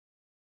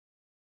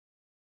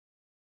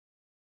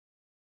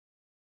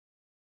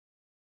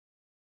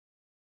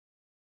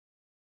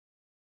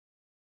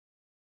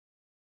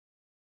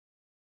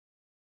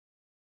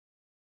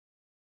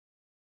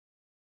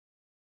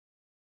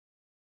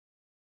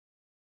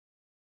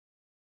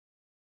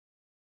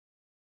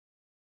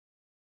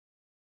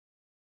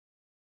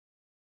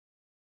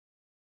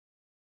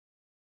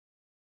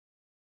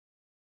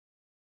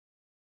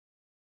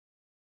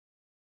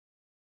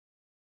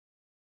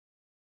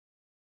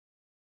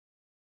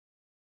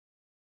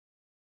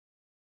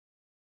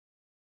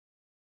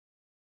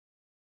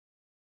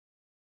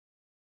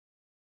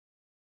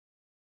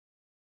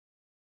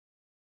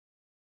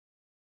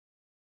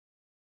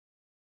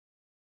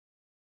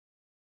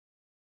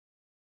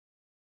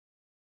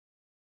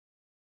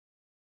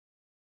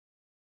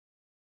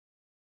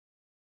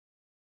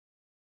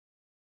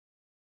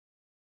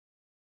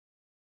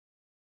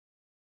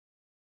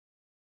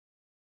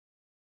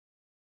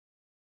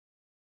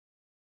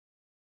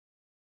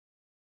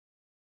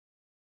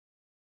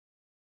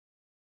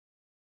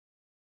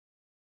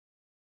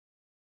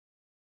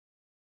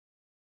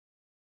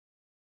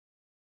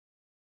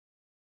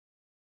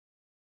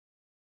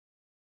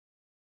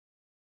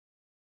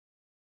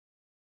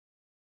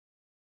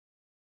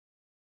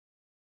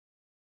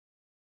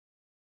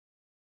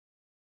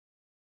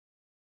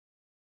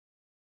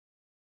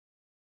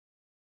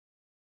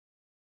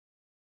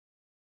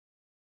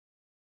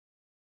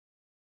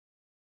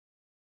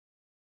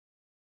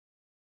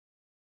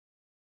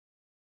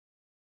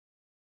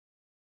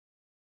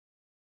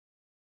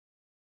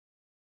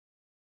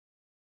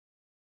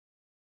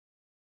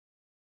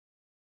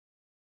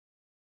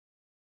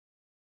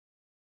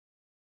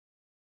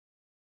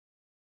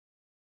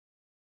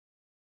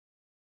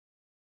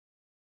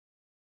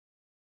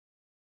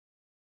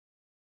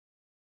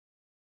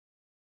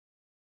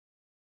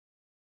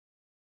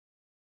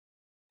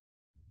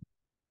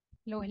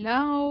Hello,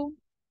 hello.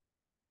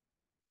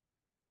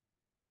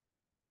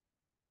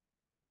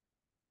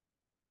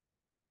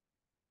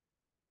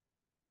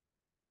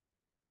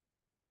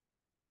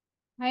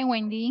 Hi,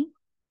 Wendy.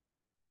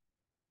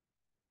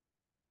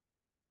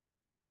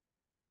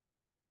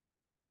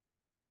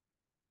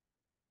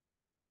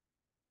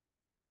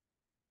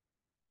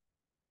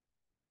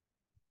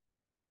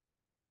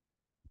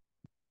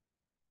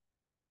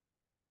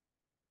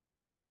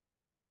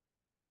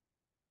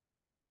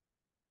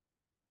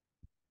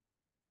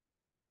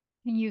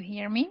 Can you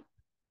hear me?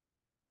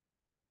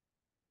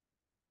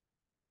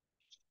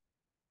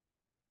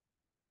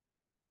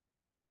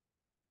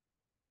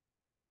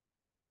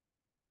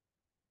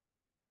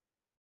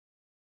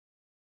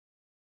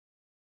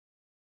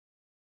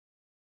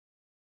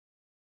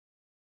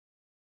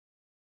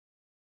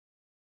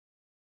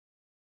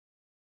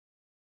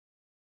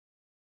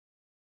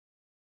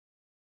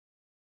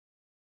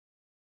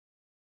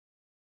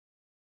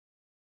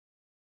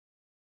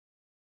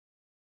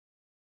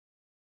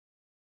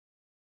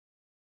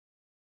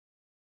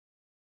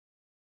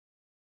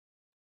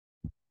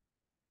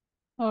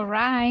 All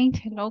right.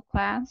 Hello,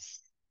 class.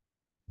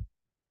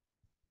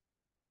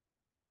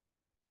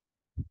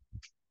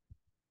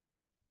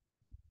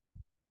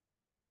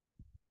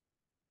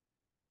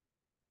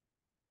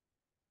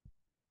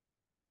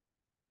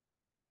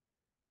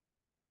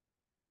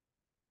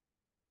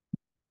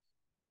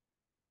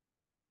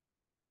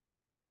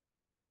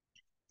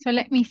 So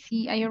let me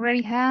see. I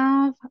already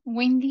have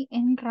Wendy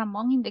and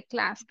Ramon in the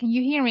class. Can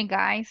you hear me,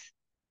 guys?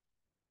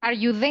 Are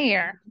you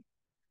there?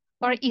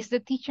 Or is the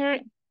teacher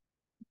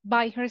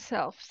by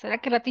herself?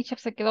 ¿Será que la teacher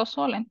se quedó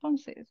sola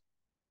entonces?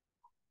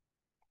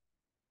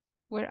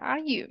 Where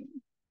are you?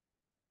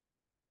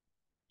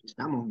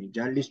 Estamos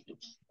ya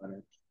listos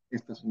para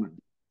esta semana.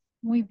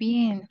 Muy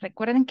bien.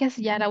 Recuerden que es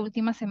ya la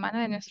última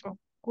semana de nuestro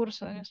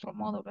curso, de nuestro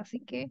módulo, así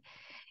que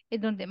es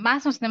donde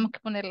más nos tenemos que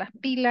poner las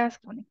pilas,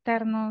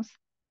 conectarnos.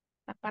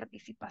 La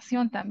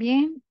participación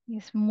también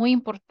es muy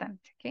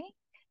importante, ¿ok?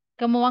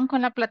 ¿Cómo van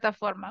con la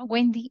plataforma?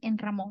 Wendy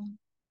and Ramón.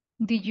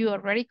 Did you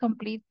already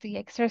complete the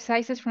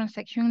exercises from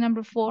section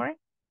number 4?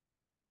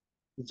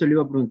 Esto le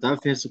iba a preguntar,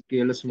 fíjese que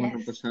yo la semana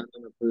Yes. pasada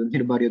no me pude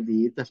unir varios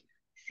días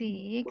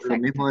Sí, por lo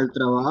exacto. mismo del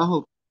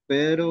trabajo,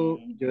 pero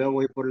Okay. yo ya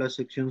voy por la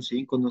sección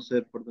 5, no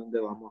sé por dónde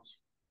vamos.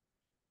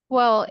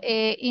 Well,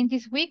 in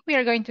this week, we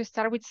are going to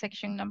start with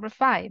section number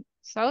 5.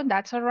 So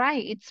that's all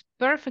right. It's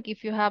perfect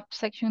if you have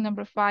section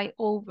number 5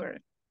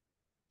 over.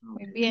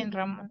 Muy Ok. bien,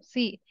 Ramón.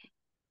 Sí.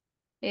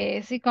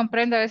 Sí,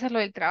 comprendo a veces lo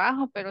del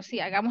trabajo, pero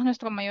sí, hagamos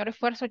nuestro mayor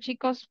esfuerzo,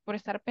 chicos, por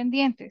estar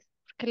pendientes,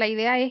 porque la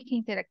idea es que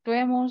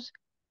interactuemos,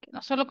 que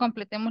no solo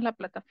completemos la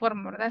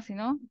plataforma, ¿verdad?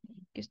 Sino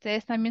que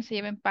ustedes también se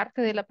lleven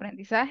parte del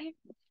aprendizaje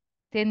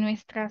de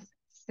nuestras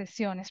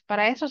sesiones.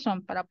 Para eso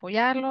son, para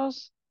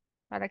apoyarlos,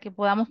 para que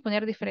podamos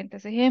poner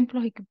diferentes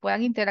ejemplos y que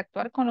puedan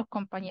interactuar con los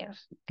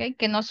compañeros, ¿ok?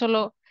 Que no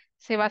solo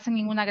se basen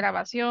en una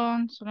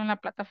grabación, solo en la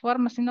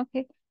plataforma, sino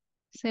que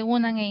se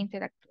unan e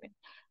interactúen.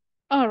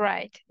 All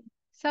right.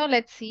 So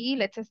let's see,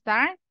 let's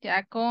start.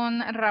 Ya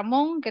con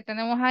Ramón que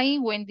tenemos ahí.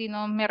 Wendy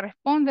no me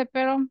responde,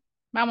 pero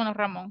vámonos,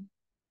 Ramón.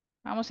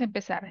 Vamos a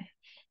empezar.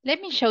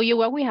 Let me show you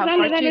what we have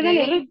for Dale, dale, dale,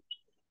 today. dale.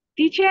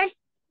 Teacher,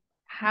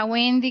 Hi,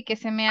 Wendy, ¿qué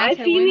se me I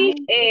hace, finished.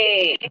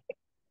 Wendy?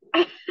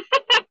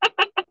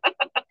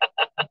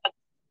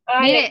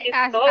 Ay, Mire, aquí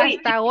estoy.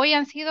 hasta hoy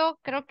han sido,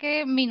 creo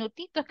que,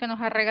 minutitos que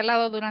nos ha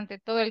regalado durante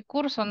todo el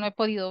curso. No he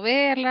podido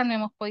verla, no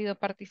hemos podido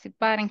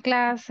participar en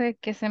clase.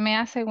 ¿Qué se me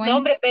hace, No, Wendy?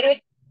 hombre, pero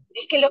es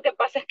que lo que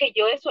pasa es que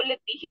yo eso les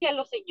dije a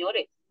los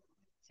señores,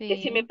 que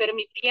si me Sí,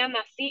 permitían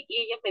así,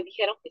 y ellos me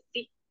dijeron que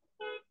sí.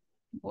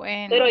 Pero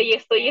bueno. ahí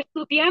estoy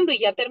estudiando y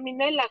ya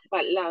terminé la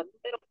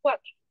número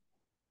 4.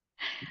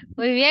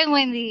 Muy bien,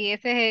 Wendy,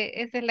 esa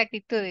es la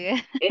actitud, ¿eh?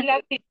 Es la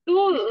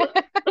actitud,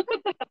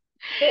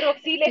 pero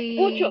sí le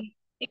escucho. Sí,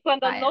 Y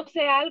cuando vaya, no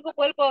sé algo,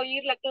 vuelvo a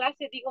oír la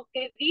clase, digo,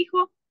 ¿qué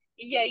dijo?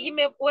 Y ahí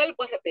me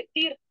vuelvo a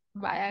repetir.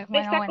 vaya, Me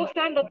bueno, está bueno.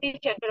 costando,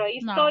 teacher, pero ahí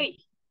No,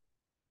 estoy.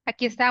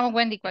 aquí estamos,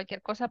 Wendy.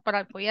 Cualquier cosa para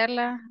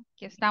apoyarla,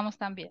 aquí estamos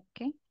también,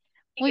 ¿ok?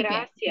 Y Muy bien,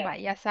 gracias.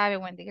 vaya, ya sabe,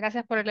 Wendy.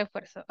 Gracias por el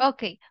esfuerzo.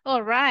 Ok,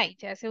 all right,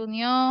 ya se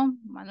unió.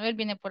 Manuel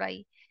viene por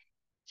ahí.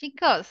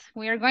 Chicos,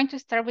 we are going to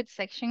start with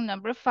section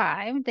number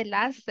 5, the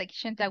last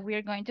section that we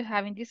are going to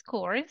have in this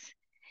course.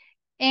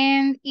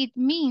 And it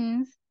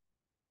means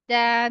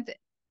that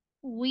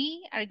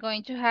we are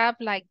going to have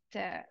like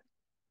the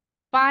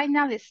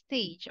final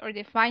stage or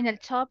the final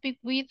topic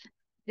with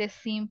the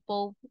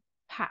simple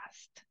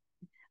past.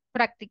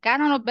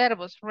 ¿Practicaron los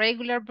verbos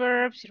regular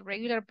verbs,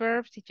 irregular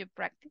verbs? Did you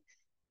practice?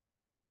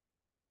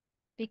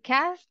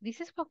 Because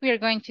this is what we are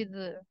going to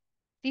do.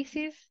 This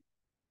is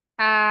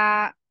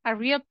a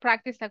real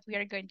practice that we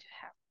are going to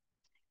have.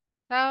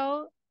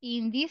 So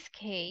in this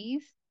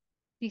case,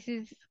 this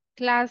is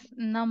class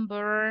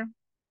number,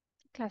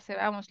 clase,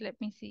 vamos, let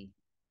me see.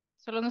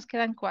 Solo nos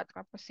quedan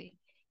 4, pues sí.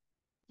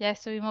 Ya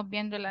estuvimos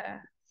viendo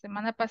la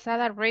semana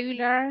pasada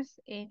regulars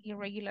and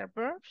irregular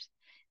verbs.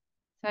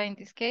 So in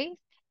this case,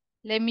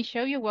 let me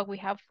show you what we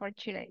have for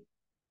today.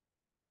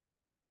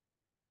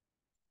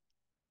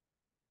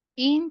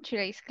 In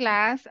today's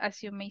class,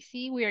 as you may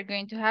see, we are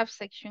going to have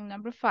section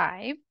number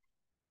 5.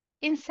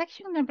 In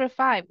section number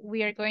 5,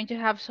 we are going to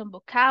have some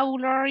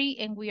vocabulary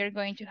and we are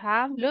going to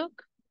have,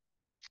 look,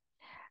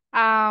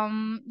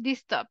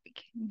 this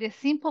topic, the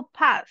simple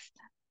past,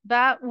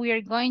 but we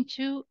are going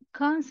to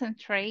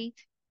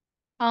concentrate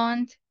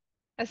on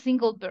a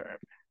single verb.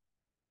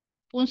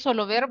 Un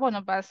solo verbo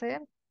nos va a hacer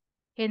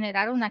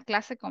generar una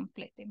clase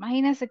completa.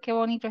 Imagínense qué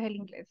bonito es el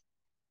inglés.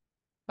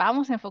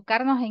 Vamos a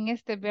enfocarnos en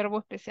este verbo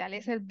especial,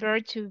 es el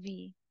verb to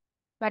be.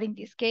 But in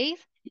this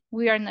case,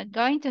 we are not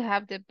going to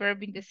have the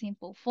verb in the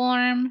simple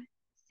form,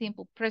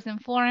 simple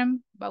present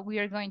form, but we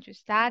are going to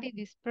study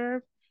this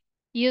verb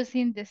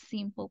using the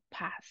simple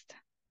past.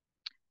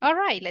 All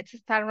right, let's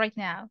start right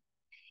now.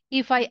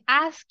 If I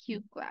ask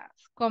you, class,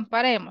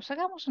 comparemos,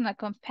 hagamos una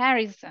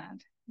comparison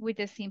with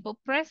the simple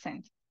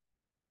present.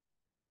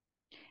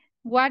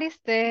 What is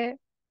the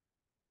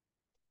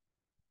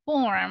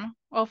form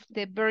of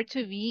the verb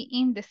to be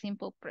in the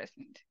simple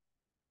present?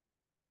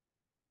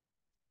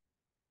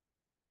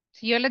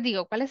 Si yo les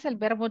digo, ¿cuál es el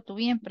verbo to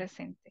be en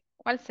presente?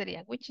 ¿Cuál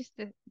sería? Which is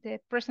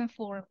the present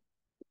form?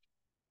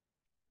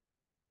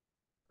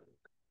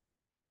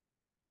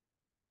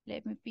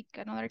 Let me pick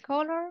another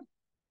color.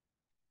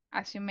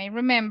 As you may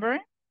remember,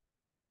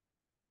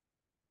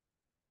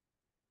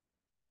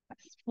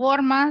 las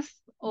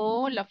formas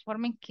o la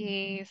forma en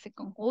que se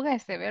conjuga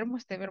este verbo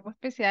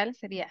especial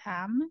sería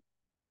am,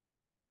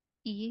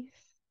 is,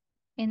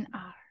 and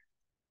are.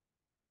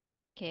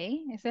 Ok,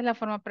 esa es la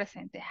forma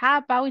presente. How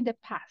about in the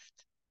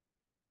past?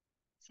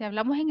 Si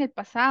hablamos en el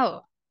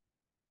pasado,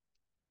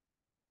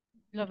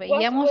 lo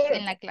veíamos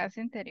en la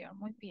clase anterior.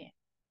 Muy bien.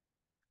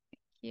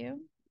 Thank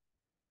you.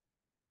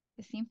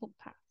 The simple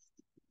past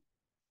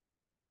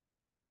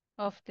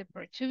of the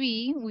verb to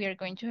be, we are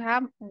going to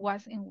have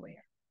was and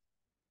were.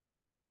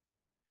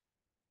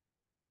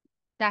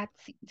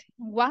 That's it.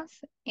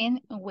 Was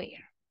and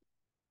were.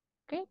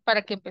 Okay,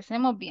 para que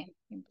empecemos bien.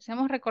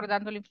 Empecemos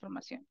recordando la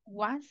información.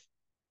 Was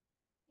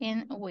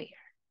and were.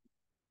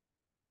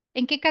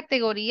 ¿En qué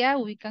categoría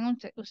ubican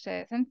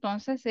ustedes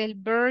entonces el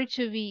verb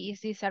to be? Is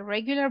this a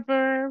regular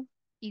verb?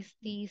 Is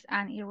this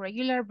an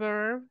irregular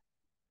verb?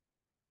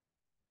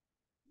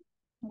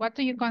 What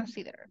do you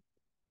consider?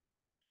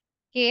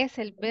 ¿Qué es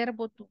el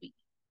verbo to be?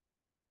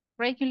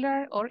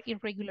 Regular or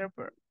irregular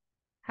verb?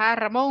 Ha,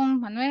 Ramón,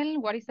 Manuel,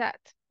 what is that?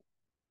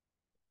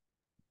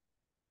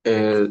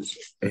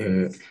 It's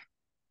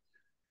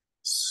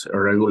a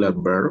regular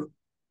verb.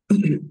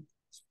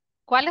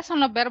 ¿Cuáles son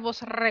los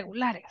verbos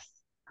regulares?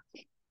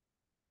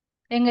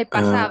 En el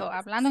pasado,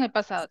 hablando en el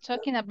pasado,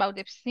 talking about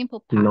the simple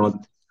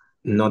past.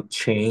 Not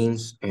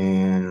change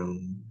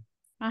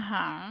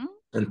Ajá.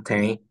 and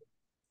time.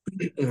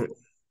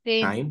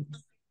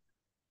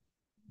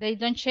 They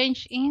don't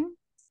change in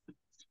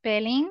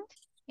spelling,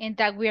 and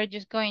that we are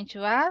just going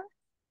to add.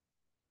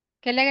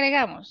 ¿Qué le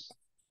agregamos?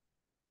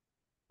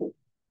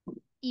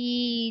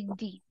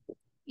 Ed.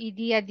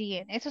 Ed at the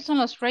end. Esos son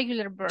los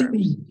regular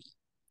verbs.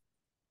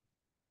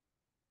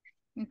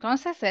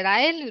 Entonces,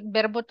 ¿será el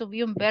verbo to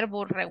be un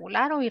verbo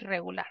regular o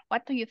irregular?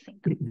 What do you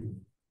think?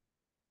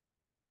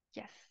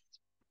 Yes.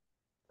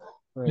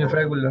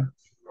 Irregular.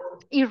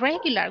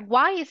 Irregular.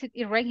 Why is it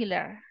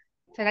irregular?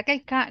 ¿Será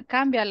que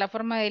cambia la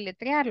forma de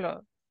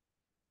letrearlo?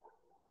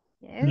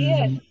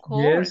 Yes, of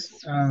course.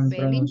 Yes, and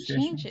Spelling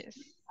pronunciation. changes.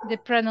 The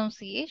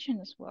pronunciation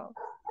as well.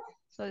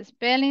 So the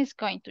spelling is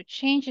going to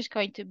change. It's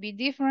going to be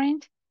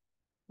different.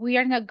 We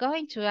are not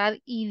going to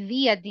add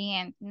ed at the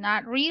end.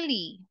 Not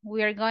really.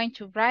 We are going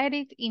to write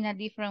it in a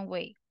different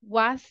way.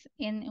 Was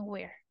and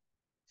where.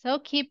 So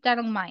keep that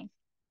in mind.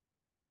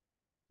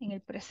 En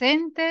el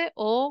presente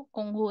o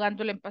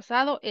conjugándolo en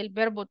pasado, el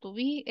verbo to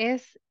be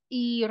es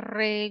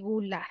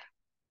irregular.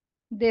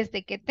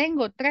 Desde que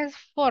tengo 3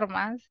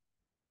 formas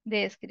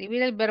de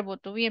escribir el verbo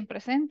to be en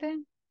presente,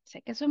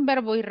 sé que es un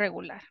verbo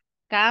irregular.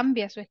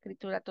 Cambia su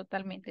escritura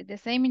totalmente. The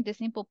same in the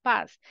simple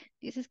past.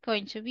 This is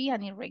going to be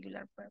an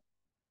irregular verb.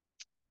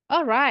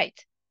 All right.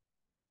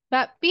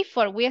 But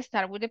before we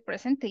start with the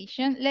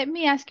presentation, let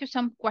me ask you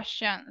some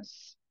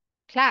questions.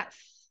 Class,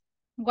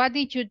 what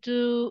did you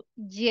do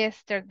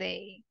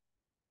yesterday?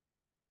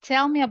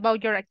 Tell me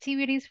about your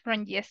activities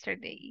from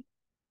yesterday.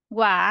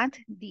 What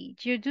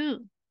did you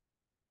do?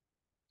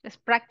 Let's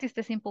practice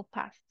the simple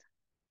past.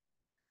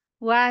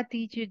 What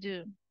did you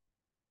do?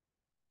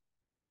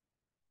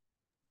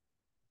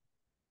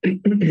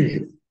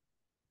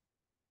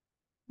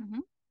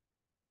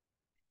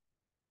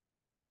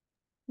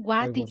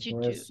 What did you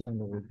do?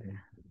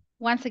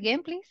 Once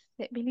again, please.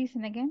 Let me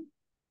listen again.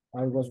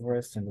 I was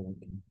resting the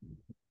weekend.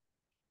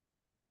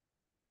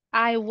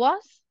 I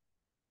was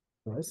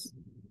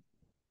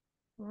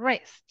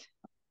Rest.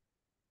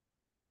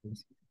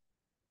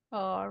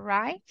 All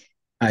right.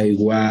 I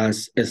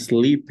was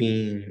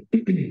sleeping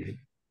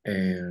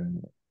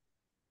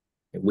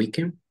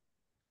weekend.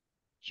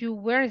 You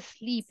were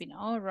sleeping.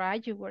 All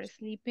right. You were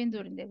sleeping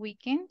during the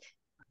weekend.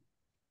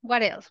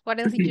 What else? What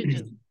else did you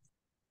do?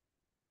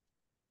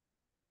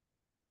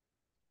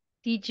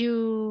 Did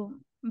you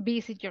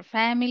visit your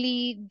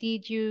family?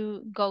 Did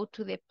you go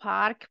to the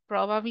park?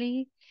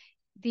 Probably.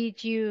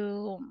 Did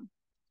you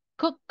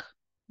cook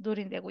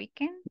during the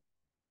weekend?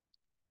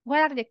 What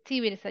are the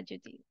activities that you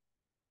did?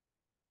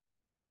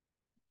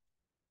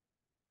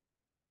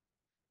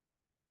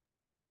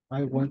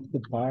 I went to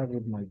the park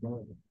with my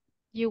daughter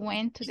You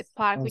went to the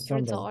park on with your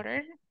Sunday.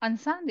 daughter on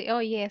Sunday. Oh,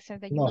 yes, sir,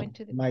 that you No, went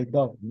to the my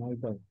dog, my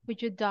dog.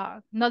 with your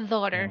dog, not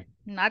daughter,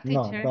 No, not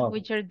no, teacher, dog.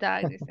 with your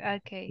dog.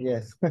 Okay,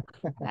 Yes.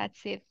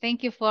 that's it.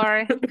 Thank you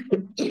for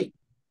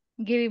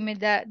giving me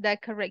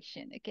that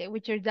correction. Okay,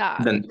 with your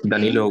dog. Okay.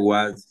 Danilo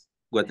was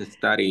what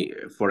study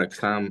for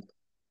exam.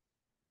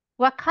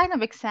 What kind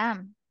of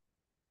exam?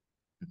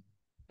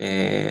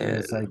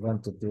 Yes, I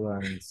want to do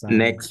an exam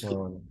Next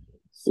for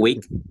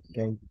week.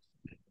 certificate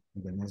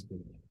in the next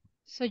week.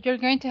 So you're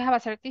going to have a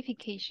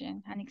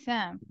certification, an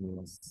exam.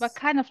 Yes. What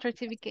kind of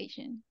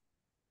certification?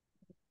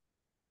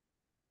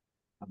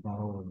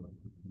 About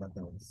what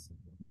else?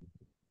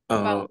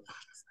 Uh,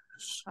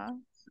 Huh?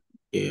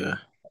 yeah,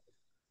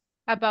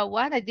 About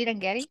what? I didn't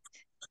get it.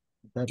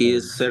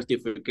 is Database.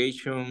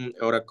 certification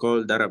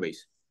Oracle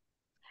database.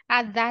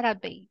 A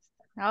database.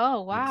 Oh,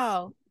 Yes.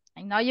 wow.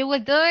 I know you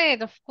will do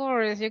it. Of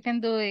course, you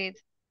can do it.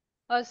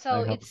 Also,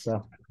 I hope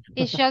so.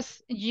 it's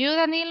just you,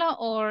 Danilo,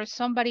 or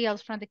somebody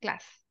else from the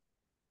class?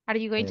 Are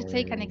you going to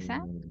take an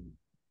exam?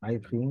 I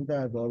think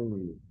that all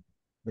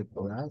the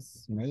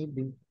class,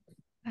 maybe.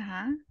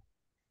 Uh-huh.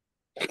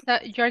 So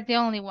you're the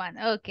only one.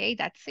 Okay,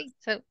 that's it.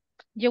 So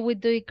you will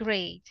do it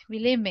great.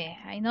 Believe me,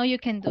 I know you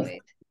can do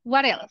it.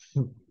 What else?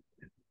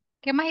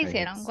 ¿Qué más I hope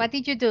hicieron? so. What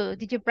did you do?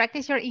 Did you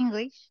practice your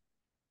English?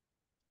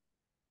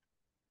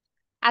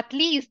 At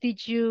least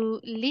did you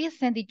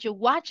listen? Did you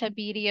watch a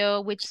video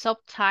with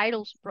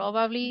subtitles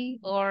probably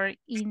or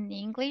in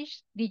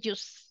English? Did you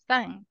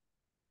sing?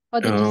 Or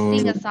did you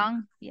sing a Um,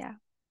 song? Yeah.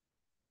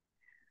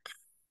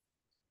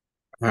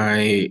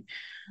 I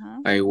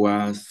Huh? I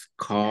was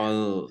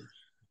called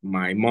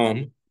my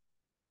mom.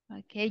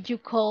 Okay, you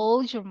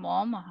called your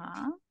mom,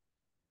 uh-huh.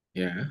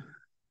 Yeah.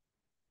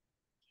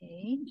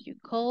 Okay, you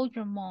called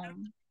your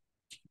mom.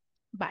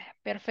 Vaya,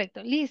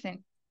 perfecto.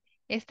 Listen,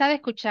 he estado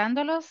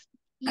escuchándolos.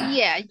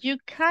 Yeah, you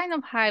kind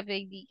of have the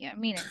idea.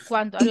 Miren,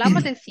 cuando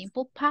hablamos de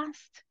simple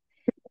past,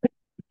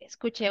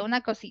 escuché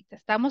una cosita.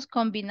 Estamos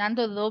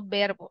combinando dos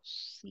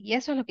verbos. Y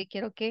eso es lo que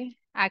quiero que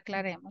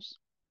aclaremos.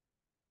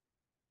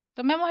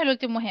 Tomemos el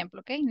último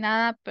ejemplo, ¿ok?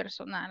 Nada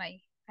personal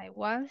ahí. I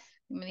was,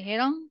 me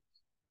dijeron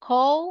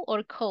call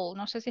or call.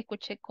 No sé si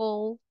escuché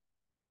call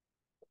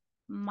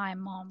my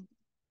mom.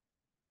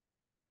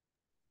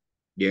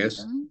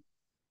 Yes.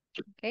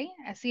 ¿Ok?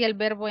 Así el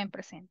verbo en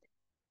presente.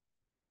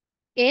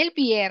 El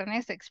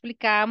viernes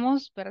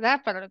explicamos,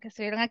 ¿verdad? Para lo que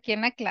estuvieron aquí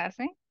en la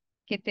clase,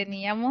 que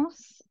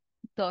teníamos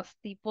dos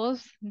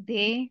tipos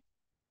de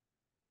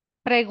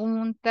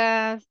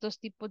preguntas, dos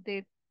tipos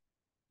de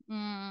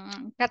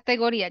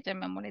categorías,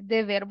 llamémosle,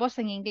 de verbos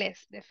en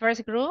inglés. The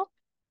first group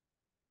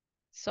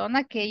son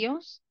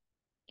aquellos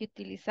que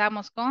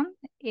utilizamos con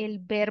el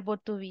verbo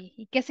to be.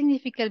 ¿Y qué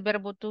significa el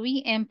verbo to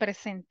be en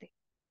presente?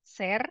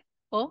 Ser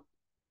o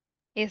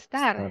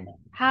estar.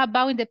 How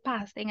about in the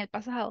past, en el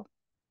pasado?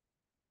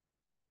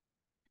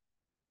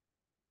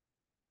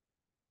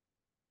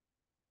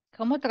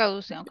 ¿Cómo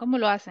traducen? ¿Cómo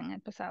lo hacen en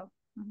el pasado?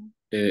 Ujú.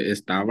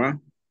 Estaba.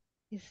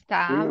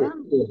 Estaba,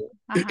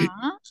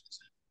 ajá,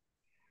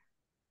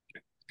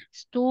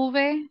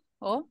 estuve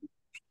o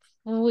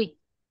fui.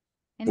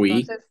 Fui.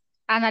 Entonces,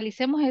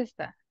 analicemos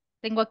esta.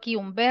 Tengo aquí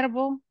un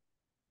verbo,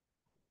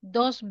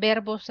 dos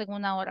verbos en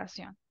una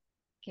oración.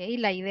 ¿Ok?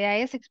 La idea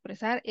es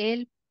expresar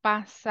el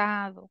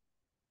pasado.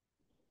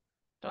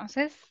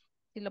 Entonces,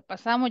 si lo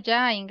pasamos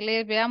ya a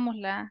inglés,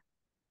 veámosla.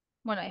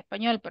 Bueno, a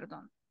español,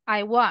 perdón.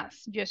 I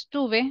was, yo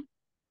estuve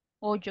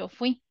o yo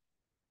fui.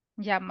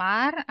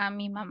 Llamar a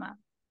mi mamá.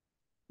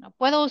 No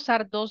puedo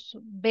usar dos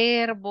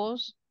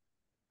verbos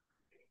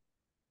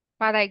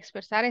para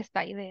expresar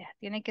esta idea.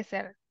 Tiene que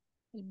ser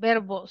el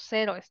verbo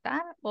ser o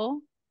estar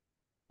o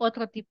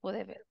otro tipo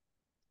de verbo.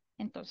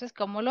 Entonces,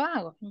 ¿cómo lo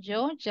hago?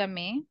 Yo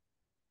llamé,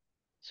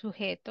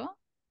 sujeto,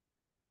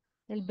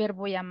 el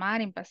verbo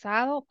llamar en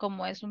pasado,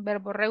 como es un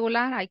verbo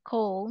regular, I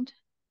called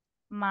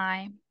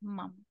my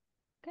mom.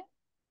 Okay?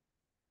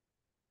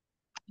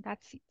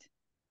 That's it.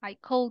 I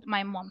called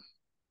my mom.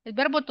 El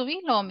verbo to be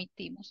lo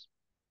omitimos.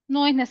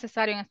 No es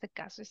necesario en este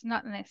caso. It's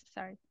not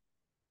necessary.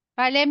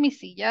 Vale, mi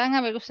sí. Ya van a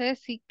ver ustedes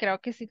sí,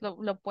 creo que sí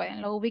lo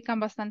pueden. Lo ubican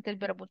bastante el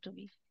verbo to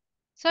be.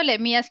 So let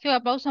me ask you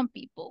about some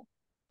people.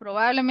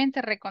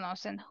 Probablemente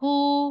reconocen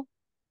who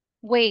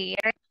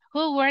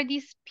were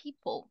these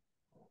people?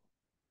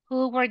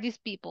 Who were these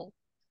people?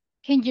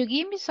 Can you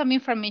give me some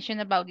information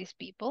about these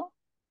people?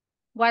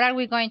 What are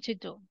we going to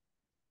do?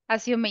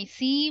 As you may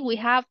see, we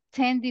have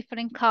 10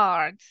 different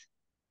cards.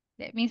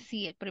 Let me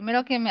see. El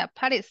primero que me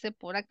aparece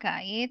por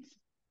acá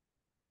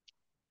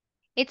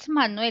it's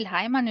Manuel.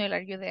 Hi, Manuel.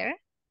 Are you there?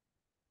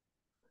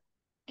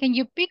 Can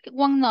you pick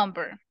one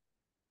number?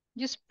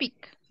 Just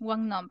pick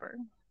one number.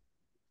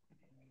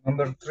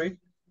 Number 3.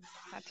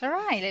 That's all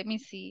right. Let me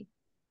see.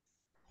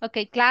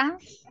 Okay,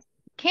 class.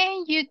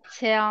 Can you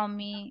tell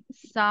me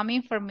some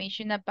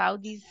information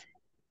about these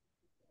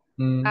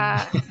women?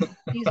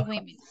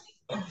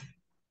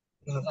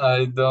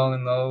 I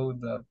don't know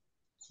that.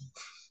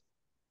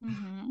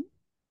 Mhm.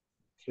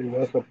 She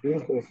was a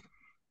princess.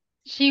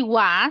 She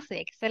was,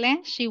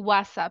 excellent. She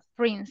was a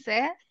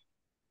princess.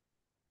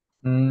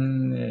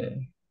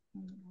 Mhm.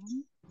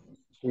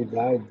 She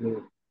died.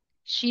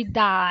 She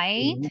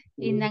died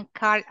in a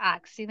car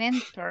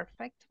accident.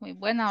 Perfect. Muy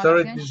buena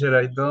Sorry, oración. teacher,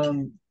 I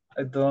don't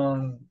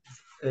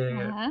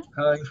Ajá.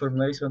 have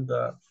information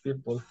that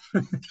people.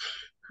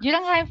 You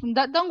don't have,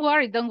 don't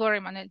worry,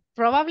 Manuel.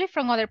 Probably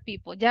from other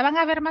people. Ya van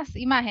a ver más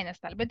imágenes,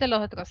 tal vez de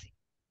los otros sí.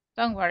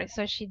 Don't worry.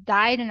 So she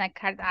died in a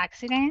car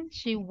accident.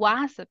 She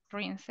was a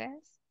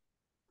princess.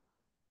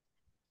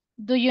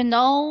 Do you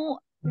know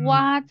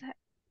what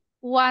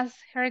was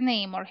her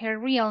name or her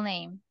real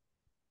name?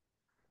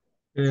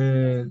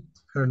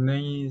 Her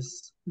name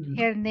is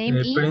Her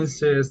name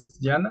Princess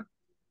Diana.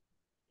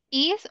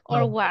 is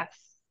or No, was?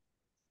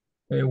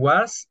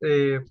 was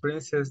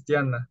Princess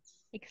Diana.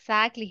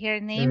 Exactly. Her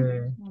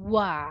name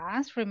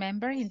was,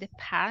 remember, in the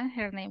past,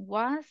 her name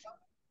was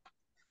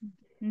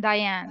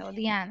Diane or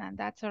Diana.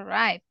 That's all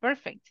right.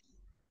 Perfect.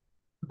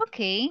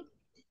 Okay.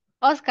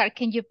 Oscar,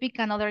 can you pick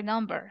another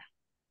number?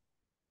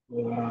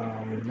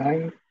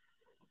 9.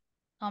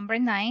 Number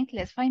 9.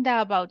 Let's find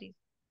out about it.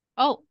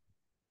 Oh,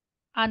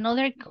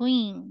 another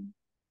queen.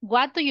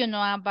 What do you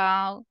know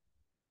about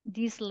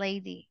this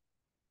lady?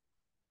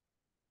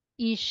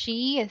 Is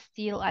she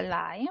still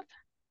alive?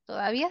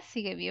 ¿Todavía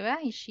sigue viva?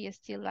 Is she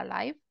still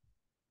alive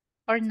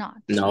or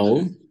not?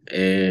 No.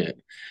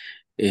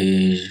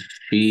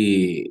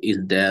 She is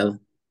dead.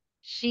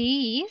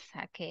 She is,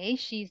 okay,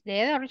 she's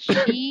dead or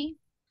she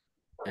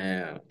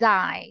Uh,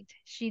 died.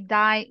 She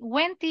died.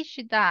 When did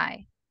she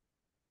die?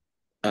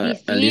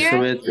 This year?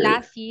 Elizabeth.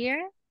 Last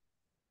year?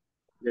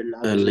 The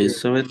last year.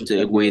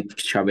 Elizabeth with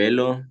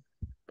Chabelo.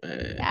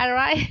 Yeah,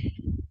 right.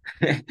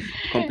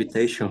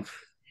 Computation.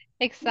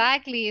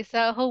 Exactly.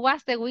 So who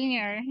was the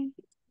winner?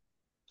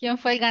 ¿Quién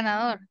fue el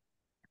ganador?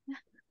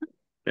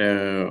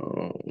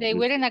 They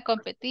were in a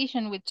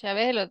competition with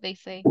Chabelo, they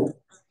say.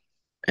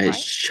 Right?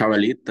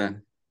 Chabelita.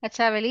 A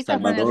Chabelita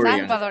from El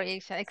Salvadorian. Salvador.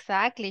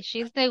 Exactly.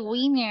 She's the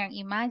winner,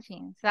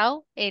 imagine.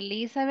 So,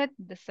 Elizabeth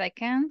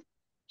II,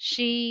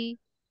 she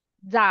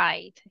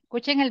died.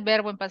 Escuchen el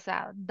verbo en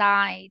pasado.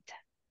 Died.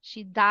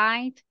 She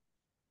died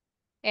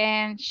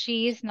and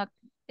she is not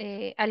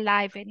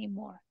alive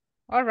anymore.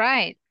 All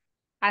right.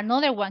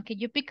 Another one. Can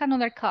you pick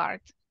another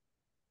card?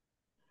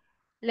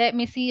 Let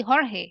me see,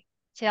 Jorge.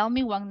 Tell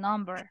me one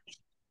number.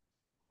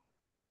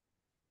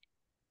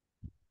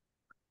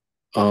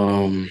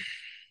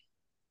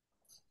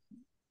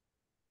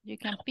 You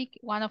can pick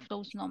one of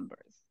those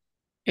numbers.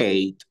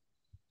 8.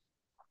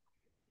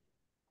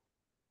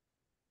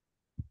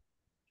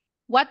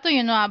 What do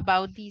you know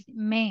about this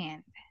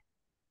man?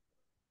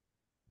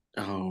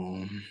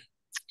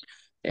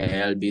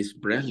 Elvis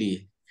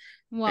Presley.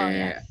 Well,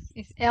 yes,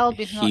 it's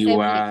Elvis, not He Elvis.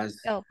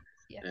 was. Elvis,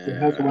 yes. She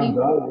has one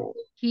daughter.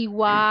 He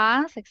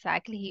was,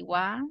 exactly, he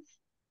was.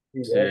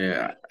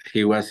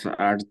 He was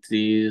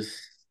artist.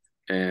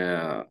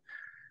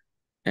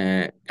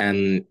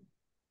 And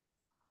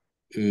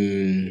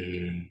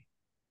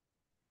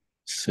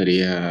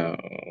sería.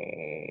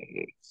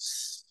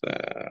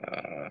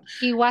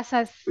 He was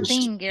a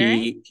singer.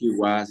 He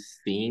was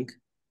sing.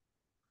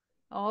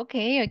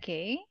 Okay,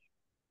 okay.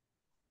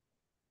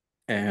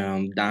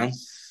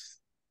 Dance.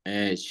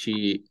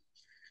 She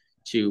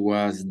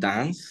was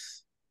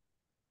dance.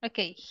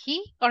 Okay,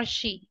 he or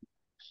she?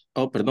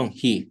 Oh, perdón,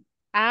 he.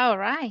 All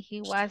right, he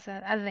was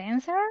a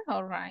dancer,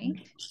 all right.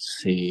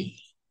 Sí.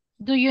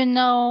 Do you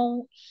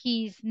know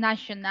his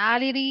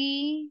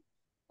nationality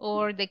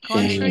or the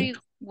country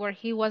where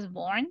he was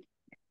born?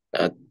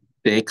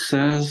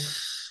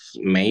 Texas,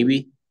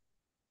 maybe.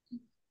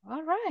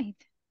 All right.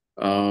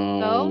 Oh,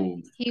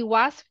 So he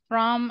was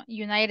from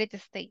United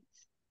States.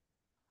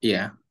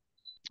 yeah.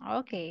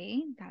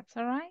 Okay, that's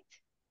all right.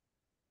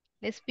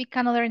 Let's pick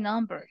another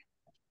number.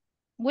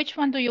 Which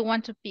one do you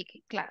want to pick,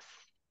 class?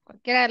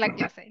 Cualquiera de la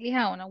clase.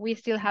 Elija uno. We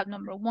still have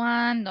number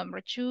 1,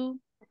 number 2,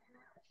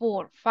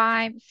 4,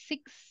 5,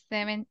 6,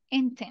 7,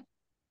 and 10.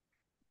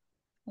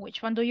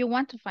 Which one do you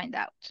want to find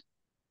out?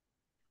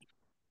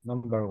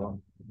 Number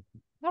 1.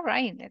 All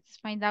right, let's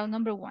find out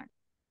number 1.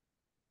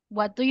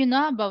 What do you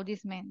know about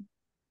this man?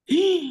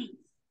 Do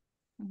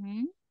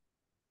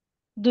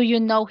you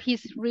know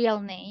his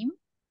real name?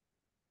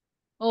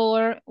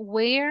 Or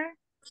where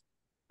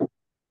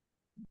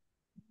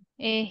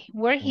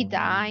he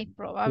died,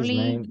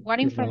 probably? What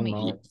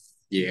information?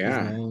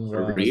 Yeah, His name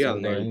a was real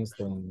Albert name.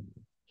 Einstein.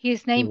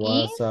 His He name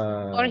was, is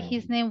or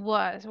his name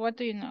was? What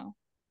do you know?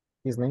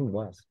 his name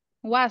was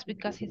Was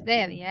because he's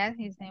dead, yes?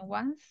 His name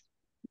was?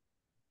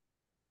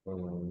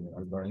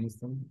 Albert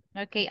Einstein.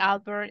 Okay,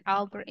 Albert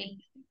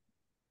Einstein.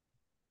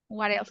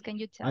 What else can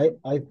you tell me?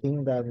 I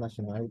think that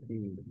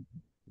nationality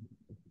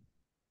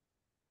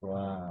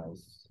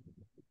was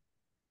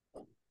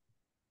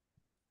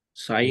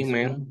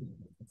Simon.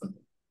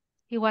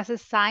 He was a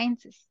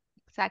scientist.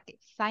 Exactly.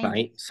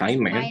 Scientist.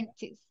 Simon.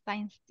 Scientist.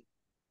 Scientist.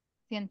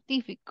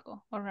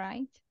 Científico. All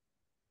right.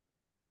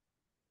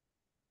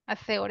 A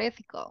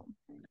theoretical.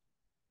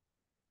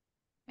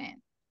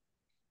 Man.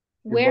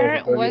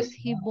 Where was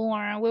he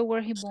born? Where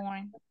were he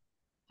born?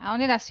 ¿A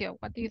dónde nació?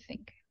 What do you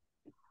think?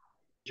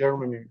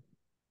 Germany.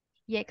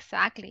 Yeah,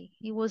 exactly.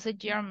 He was a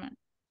German.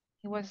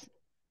 He was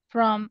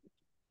from,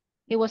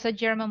 he was a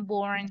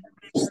German-born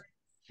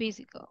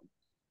physicist.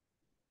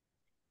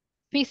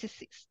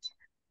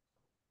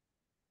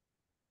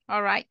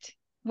 All right.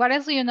 What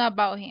else do you know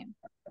about him?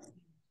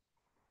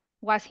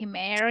 Was he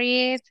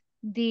married?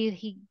 Did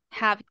he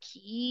have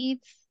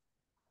kids?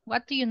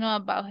 What do you know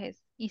about his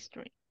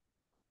history?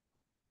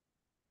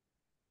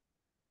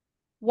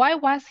 Why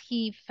was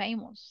he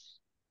famous?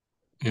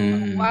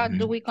 What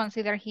do we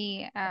consider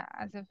he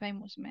as a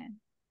famous man?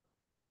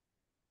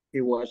 He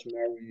was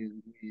married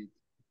with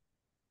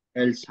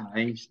Elsa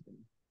Einstein.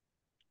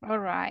 All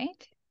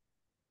right.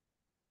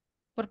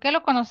 ¿Por qué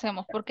lo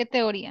conocemos? ¿Por qué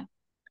teoría?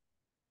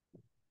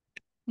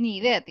 Ni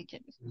idea,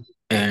 teacher.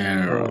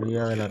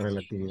 Teoría de la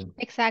relatividad.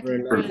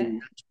 Exactly. Relativity.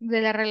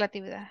 De la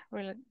relatividad.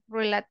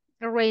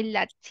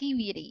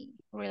 Relativity.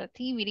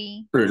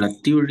 Relativity.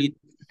 Relativity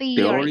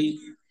Theory.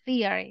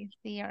 theory.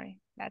 Theory.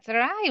 That's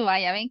right.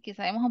 Vaya, ven que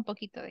sabemos un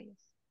poquito de ellos.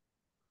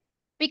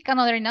 Pick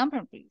another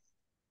number, please.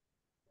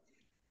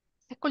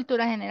 Es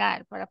cultura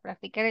general para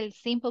practicar el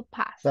simple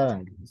past.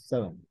 7.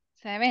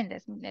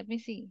 7. Let me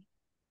see.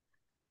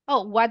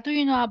 Oh, what do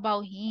you know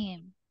about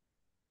him?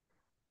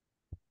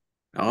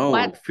 Oh,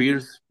 What?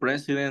 first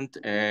president.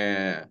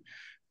 The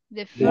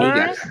Nigga.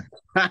 first?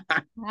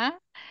 Huh?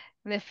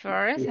 The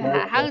first? He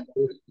has How? a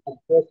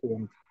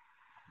president.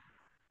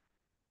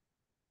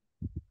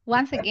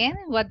 Once again,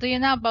 what do you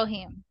know about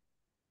him?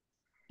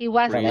 He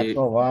was, Barack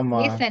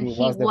Obama. listen, He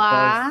he was the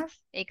first.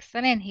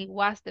 excellent. He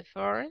was the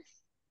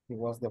first. He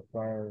was the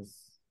first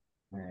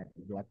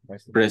black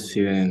president.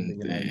 President. of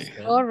the United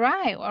States. All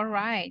right, all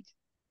right.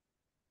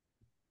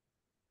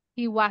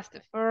 He was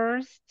the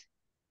first.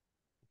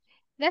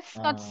 Let's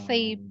not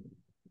say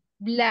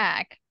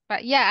black,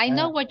 but yeah, I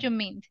know what you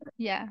mean.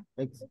 Yeah.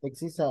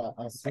 Exists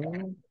a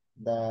scene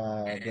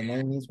that the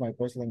name is My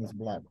President is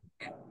Black.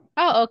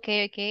 Oh,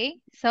 okay, okay.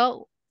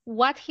 So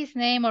what his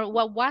name or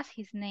what was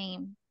his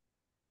name?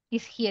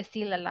 Is he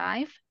still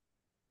alive?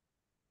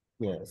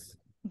 Yes.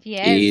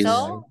 Yes,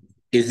 so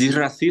Is this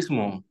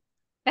racismo?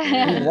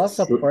 He was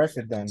a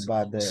president,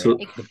 but the person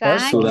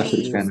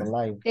exactly. is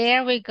alive.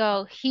 There we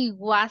go. He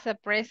was a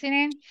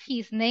president.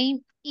 His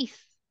name is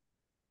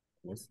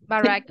Yes.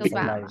 Barack He's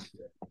Obama. alive.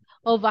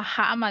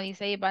 Obama,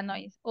 dice Eva, no,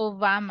 it's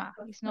Obama.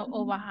 It's not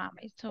Obama,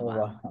 it's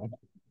Obama.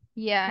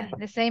 Yeah,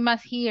 the same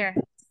as here.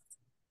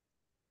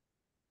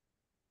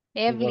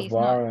 He was Elvis, no,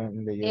 born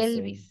in the USA.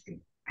 Elvis.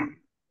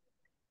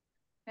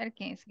 A ver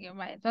quién escribió.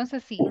 Vale,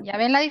 entonces sí, ya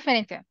ven la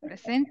diferencia.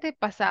 Presente,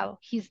 pasado.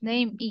 His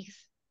name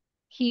is.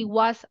 He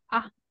was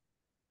a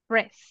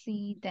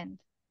president.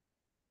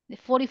 The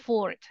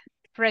 44th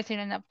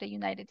president of the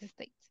United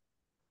States.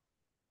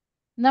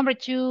 Number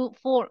 2,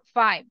 4,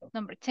 5,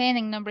 number 10,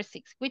 and number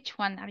 6. Which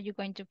one are you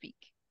going to pick?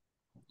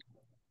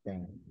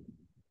 10.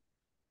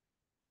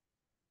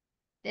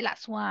 The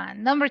last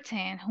one. Number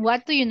 10.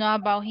 What do you know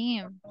about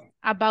him?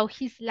 About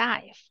his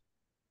life?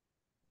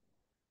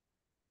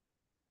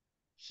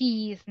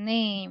 His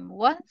name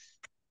was?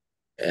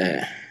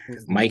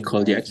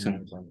 Michael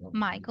Jackson.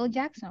 Michael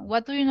Jackson.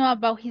 What do you know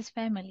about his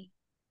family?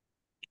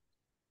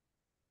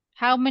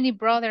 How many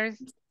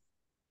brothers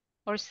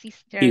or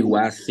sisters? He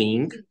was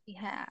sing.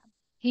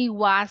 He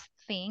was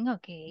thing,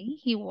 okay.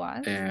 He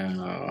was.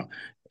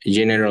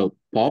 General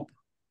Pop.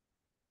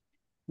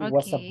 He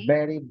was a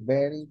very,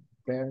 very,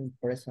 very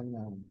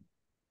personal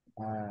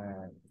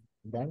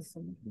dance.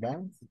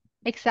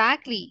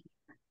 Exactly.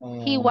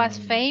 He was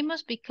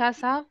famous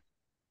because of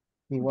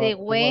the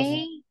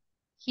way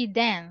he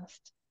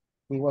danced.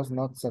 He was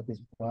not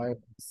satisfied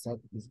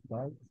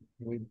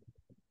with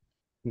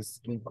his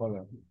skin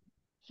color.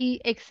 He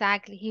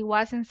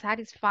wasn't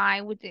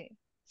satisfied with the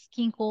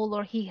skin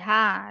color he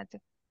had.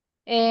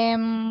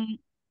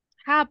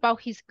 How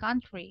about his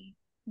country?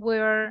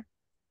 Where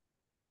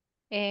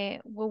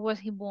was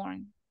he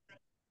born?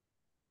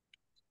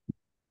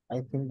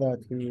 I think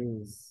that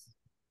he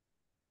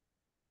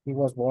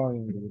was born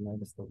in the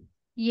United States.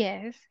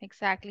 Yes,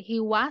 exactly. He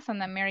was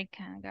an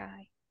American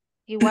guy.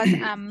 He was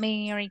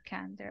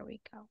American. There we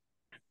go.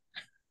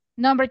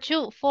 Number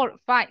 2, 4,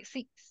 5,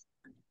 6.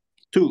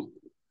 2.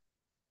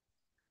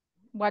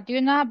 What do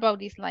you know about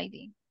this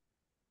lady?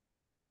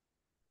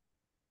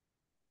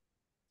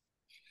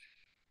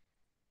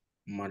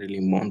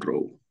 Marilyn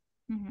Monroe.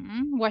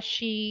 Was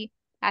she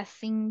a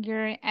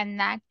singer, an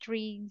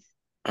actress?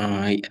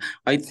 I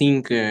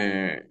think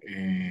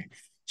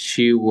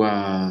she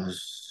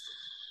was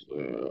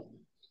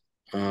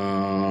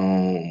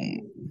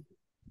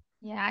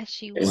yeah,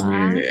 she was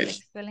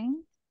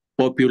excellent.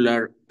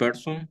 Popular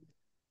person.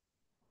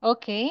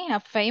 Okay,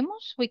 a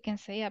famous, we can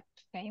say a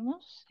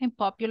famous and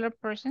popular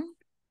person.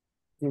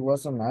 She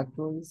was an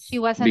actress. She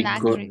was an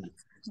actress.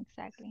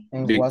 exactly.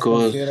 And was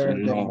Because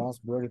considered the no.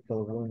 most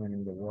beautiful woman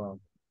in the world.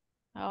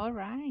 All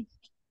right.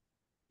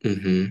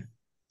 Mm-hmm.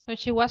 So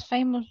she was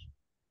famous.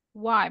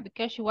 Why?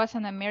 Because she was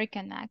an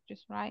American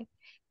actress, right?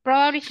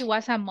 Probably she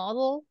was a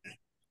model,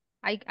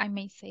 I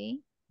may say.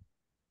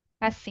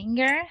 A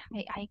singer.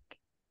 I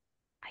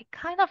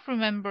kind of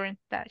remember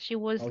that she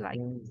was I like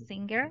think,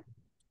 singer.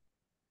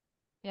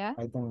 Yeah.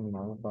 I don't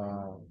know,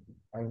 but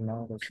I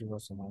know that she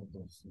was an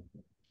actress.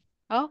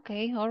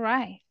 Okay, all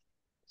right.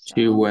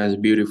 She So was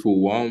beautiful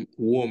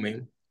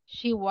woman.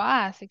 she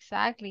was,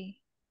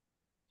 exactly.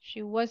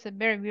 She was a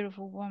very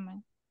beautiful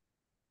woman.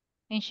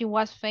 And she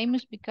was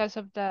famous because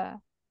of the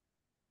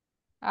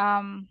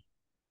um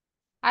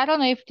I don't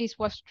know if this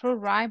was true,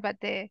 right? But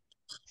the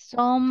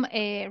some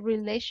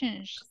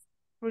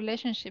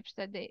relationships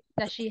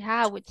that she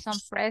had with some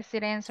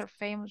presidents or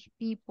famous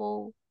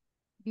people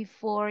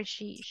before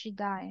she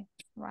died,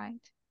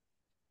 right?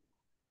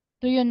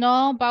 Do you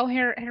know about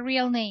her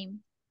real name?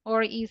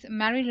 Or is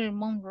Marilyn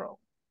Monroe?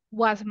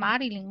 Was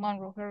Marilyn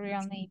Monroe her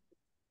real name?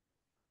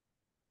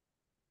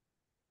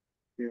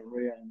 Your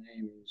real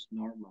name is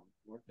Norman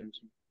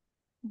Mortensen.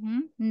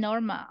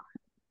 Norma.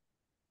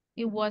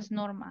 It was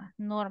Norma.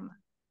 Norma.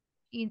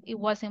 It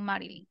wasn't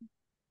Marilyn.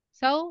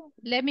 So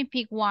let me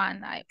pick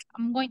one.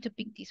 I'm going to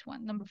pick this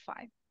one, number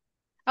 5.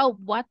 Oh,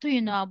 what do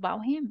you know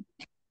about him?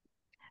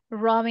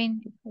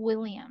 Robin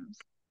Williams.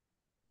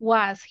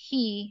 Was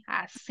he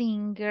a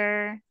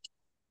singer,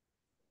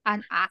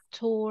 an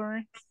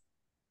actor,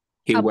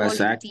 He a was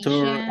actor,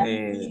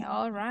 politician?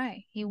 All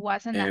right, he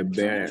was an a actor.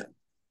 very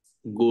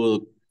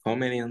good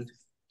comedian.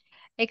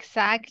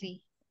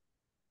 Exactly.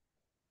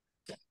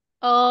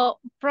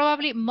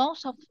 Probably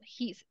most of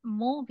his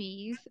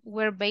movies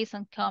were based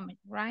on comedy,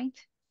 right?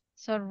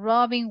 So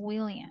Robin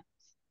Williams.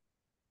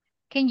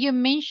 Can you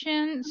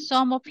mention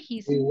some of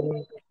his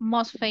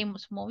most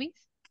famous movies?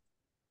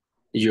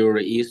 Your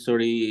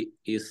history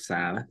is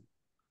sad.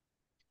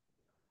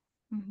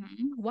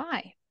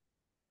 Why?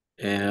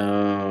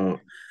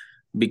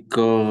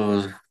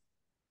 Because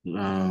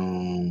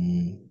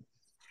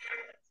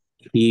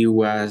he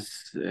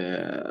was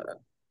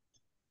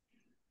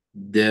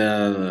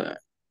the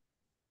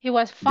He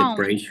was found.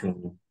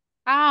 depression.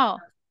 Oh,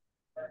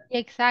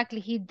 exactly.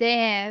 He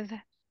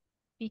died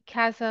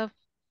because of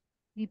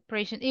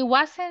depression. It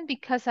wasn't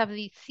because of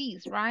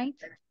disease, right?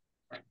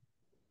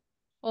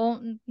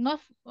 No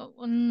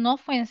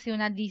fue en sí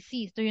una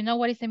disease. Do you know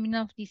what is the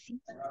meaning of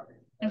disease?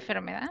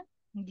 Enfermedad,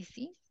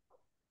 disease.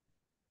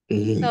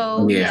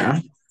 So Yeah,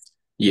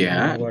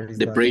 yeah. What is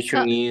that?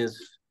 Depression So,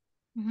 is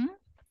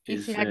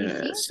is it a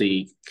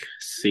disease?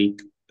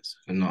 sick.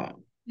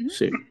 No,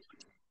 sick.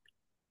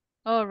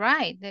 All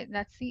right,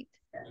 that's it.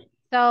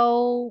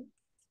 So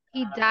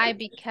he died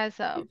because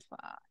of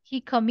he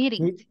committed.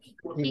 He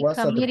He was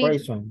a committed.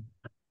 depression.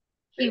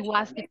 He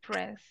was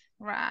depressed.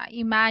 Right.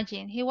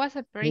 Imagine he was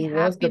a very He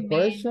was happy man.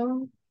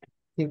 depression.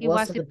 He He was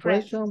was a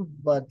depressed. depression,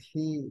 but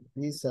he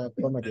is a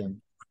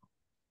comedian.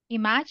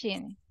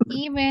 Imagine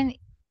even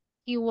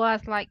he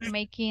was like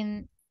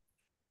making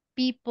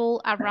people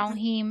around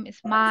him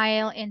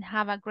smile and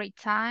have a great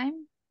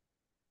time.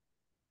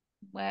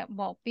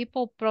 Well,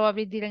 people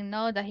probably didn't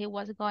know that he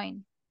was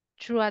going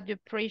through a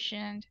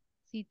depression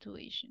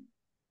situation.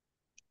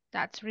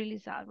 That's really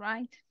sad,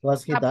 right?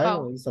 Was he How died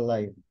about or is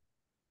alive?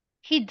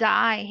 he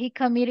died? He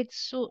committed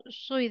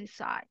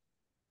suicide.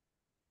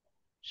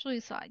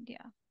 Suicide,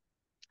 yeah.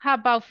 How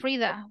about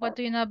Frida? What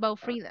do you know about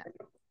Frida?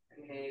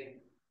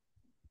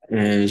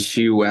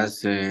 She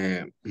was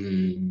a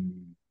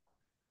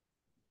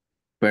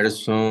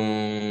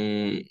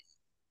person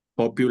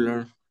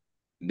popular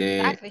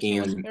Exactly, she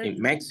was very.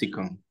 in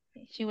Mexico.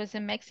 She was a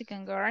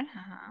Mexican girl.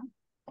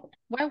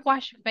 Why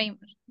was she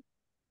famous?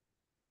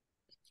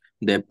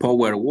 The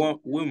power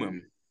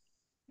woman.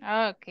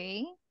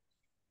 Okay.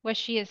 Was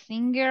she a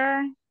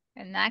singer,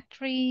 an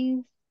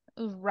actress,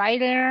 a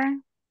writer?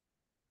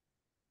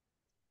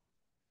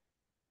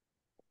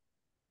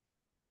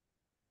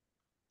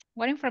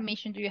 What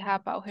information do you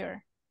have about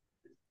her?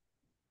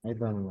 I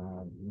don't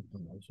know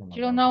information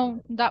You don't about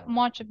know that that.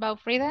 much about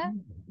Frida?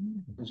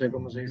 No sé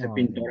cómo se dice No,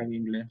 pintora en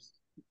inglés.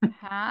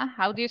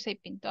 How do you say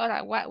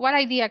pintora? What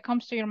idea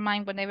comes to your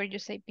mind whenever you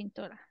say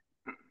pintora?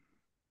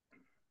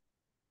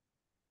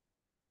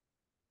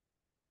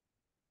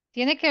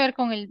 Tiene que ver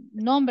con el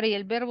nombre y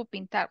el verbo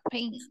pintar.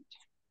 Paint.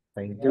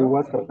 He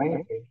was a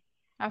painter.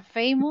 A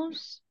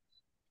famous?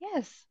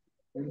 Yes.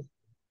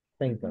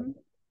 Painter.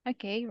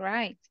 Okay,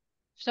 right.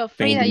 So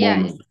Paint Frida, yeah,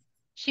 woman.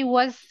 she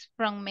was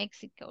from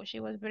Mexico. She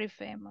was very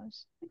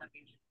famous.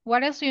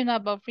 What else do you know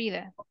about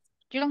Frida?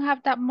 You don't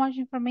have that much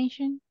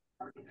information?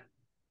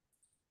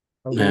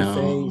 How do you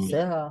say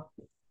ceja?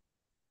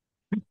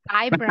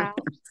 Eyebrows.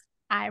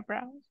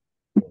 Eyebrows.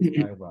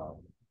 Eyebrow.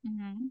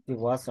 He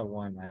was a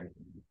one.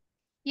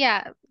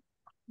 Yeah,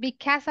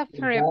 because of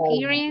her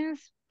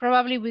appearance,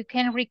 probably we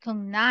can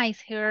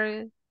recognize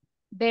her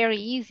very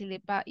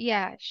easily. But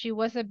yeah, she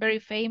was a very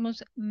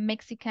famous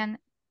Mexican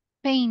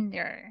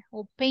painter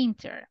or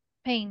painter.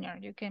 Painter,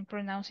 you can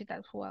pronounce it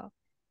as well.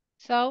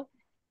 So,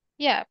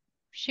 yeah,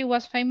 She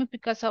was famous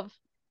because of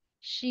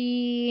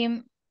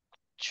she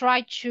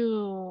tried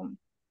to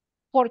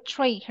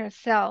portray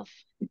herself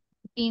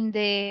in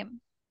the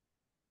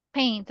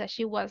paint that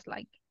she was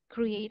like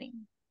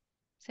creating.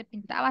 Se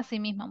pintaba a sí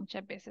misma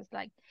muchas veces,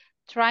 like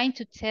trying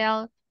to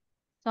tell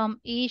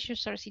some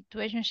issues or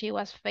situations she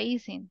was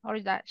facing or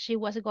that she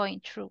was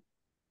going through.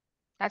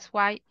 That's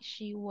why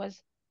she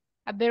was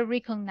a very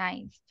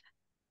recognized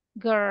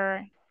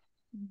girl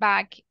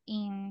back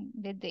in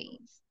the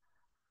days.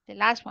 The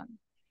last one.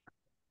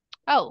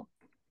 Oh,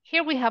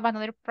 here we have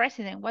another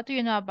president. What do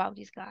you know about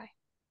this guy?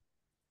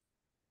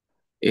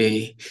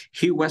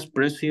 He was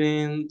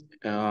president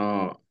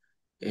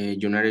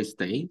United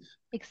States.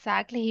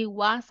 Exactly, he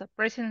was a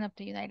president of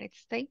the United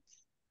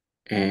States.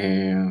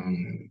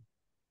 Um,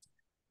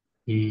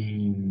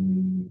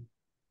 mm,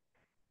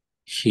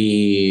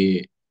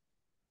 he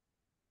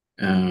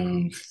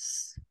um,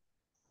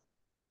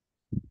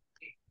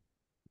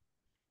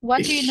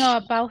 What do you know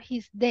about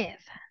his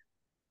death?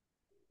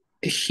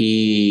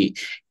 he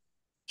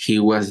he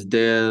was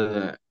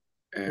there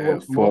He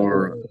was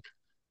for murdered.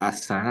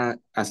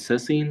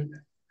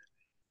 assassin.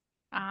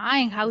 Ah,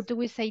 and how do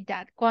we say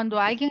that? Cuando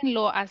alguien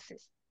lo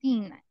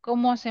asesina,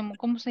 ¿cómo hacemos,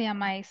 cómo se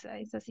llama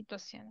esa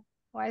situación?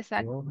 O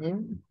esa, Kill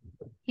him.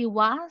 he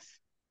was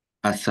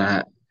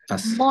Asa,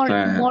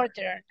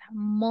 murdered.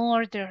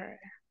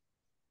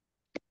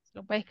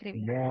 Lo voy a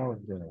escribir.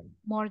 Murder.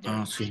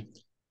 Murdered. sí.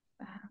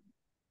 Ajá.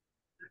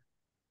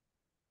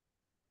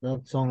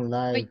 That sound Uy,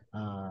 like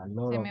a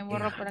lot se of me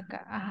borró por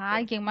acá. Ajá,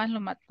 alguien más lo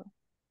mató.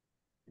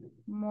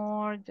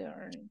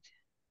 Murdered.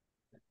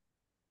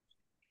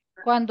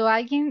 Cuando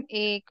alguien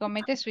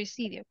comete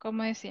suicidio,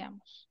 ¿cómo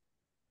decíamos?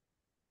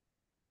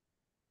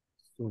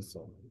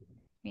 suicide.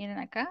 Miren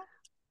acá.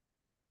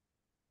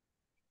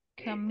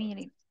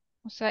 Committed.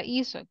 O sea,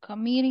 hizo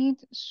committed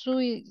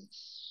suicide.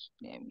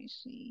 Let me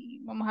see.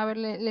 Vamos a ver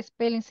el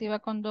spelling si va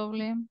con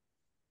doble.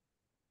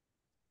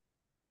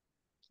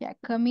 Ya,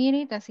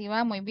 committed, así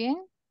va, muy bien.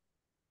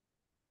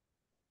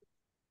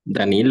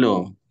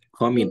 Danilo,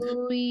 commit.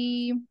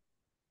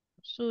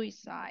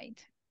 Suicide.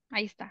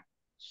 Ahí está.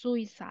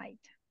 Suicide.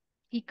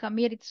 He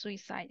committed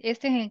suicide.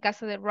 Este es en el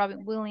caso de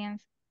Robin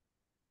Williams.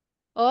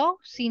 O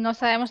si no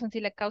sabemos en sí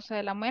la causa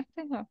de la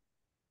muerte, no.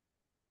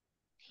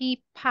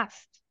 He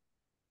passed.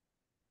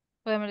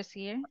 Podemos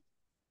decir.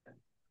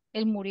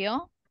 Él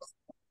murió.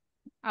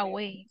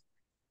 Away.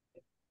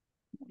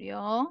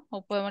 Murió.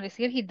 O podemos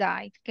decir he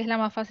died, que es la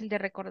más fácil de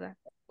recordar.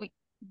 Uy,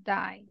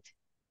 died.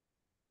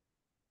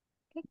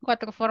 Ok,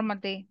 4 formas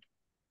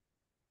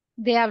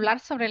de hablar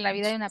sobre la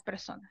vida de una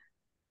persona.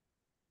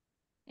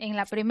 En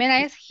la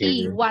primera es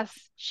Eh,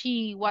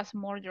 she was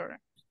murdered.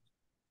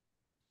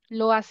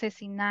 Lo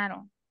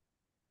asesinaron.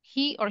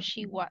 He or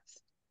she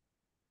was.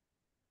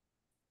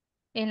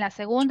 En la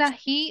segunda,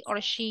 he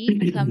or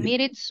she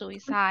committed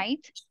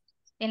suicide.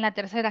 En la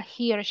tercera,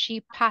 he or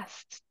she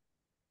passed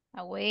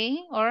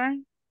away or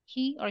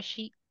he or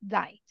she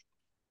died.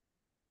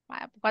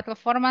 4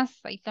 formas,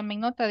 ahí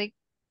también nota de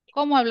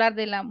cómo hablar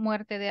de la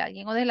muerte de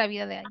alguien o de la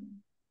vida de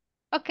alguien.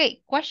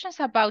 Ok, questions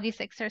about this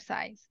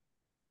exercise.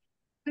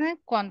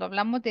 Cuando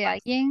hablamos de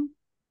alguien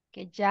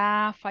que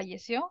ya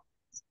falleció,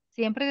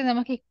 siempre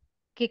tenemos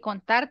que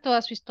contar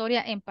toda su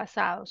historia en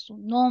pasado, su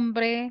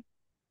nombre,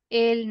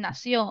 él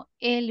nació,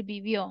 él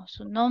vivió,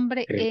 su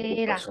nombre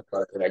era Pasa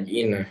para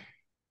gallina.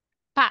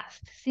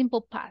 past, simple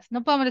past.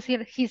 No podemos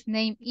decir his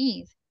name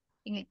is.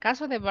 En el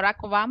caso de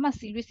Barack Obama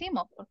sí lo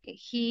hicimos porque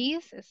he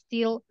is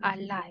still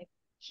alive.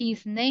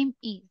 His name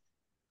is.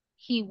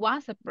 He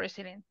was a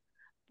president.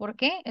 ¿Por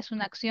qué? Es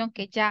una acción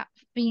que ya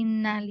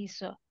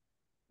finalizó.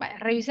 Vaya,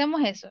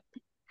 revisemos eso.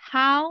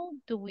 How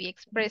do we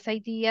express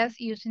ideas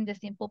using the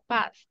simple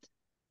past?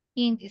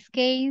 In this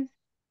case,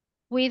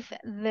 with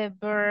the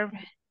verb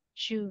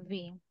to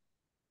be.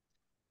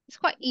 It's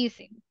quite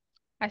easy.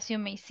 As you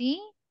may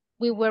see,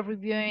 we were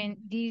reviewing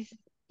this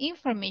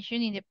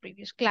information in the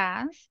previous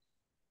class,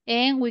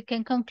 and we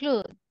can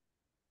conclude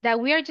that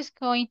we are just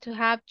going to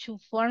have 2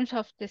 forms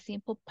of the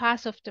simple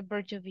past of the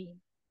verb to be,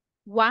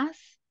 was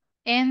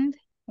and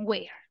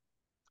were.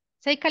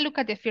 Take a look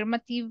at the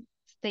affirmative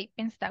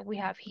statements that we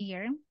have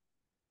here.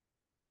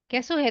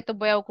 ¿Qué sujeto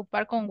voy a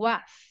ocupar con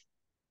was?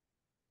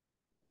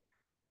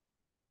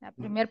 La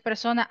primera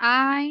persona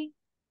I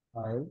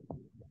I,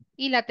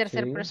 y la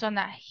tercera she,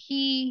 persona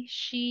he,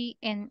 she,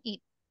 and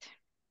it.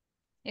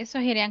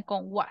 Esos irían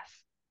con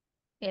was.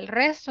 El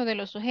resto de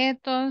los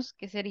sujetos,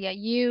 que sería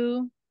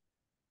you,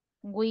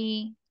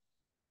 we,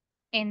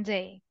 and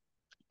they.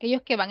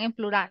 Aquellos que van en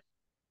plural.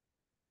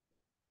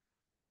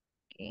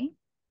 ¿Ok?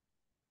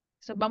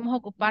 So vamos a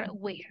ocupar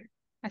where.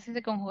 Así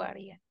se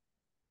conjugaría.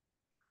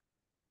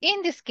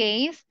 In this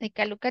case,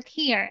 take a look at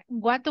here.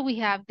 What do we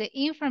have? The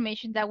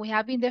information that we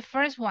have in the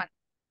first one.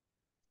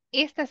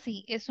 Esta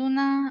sí es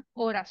una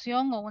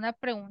oración o una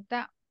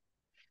pregunta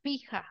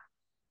fija.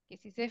 Que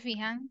si se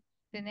fijan,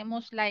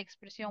 tenemos la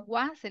expresión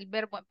was, el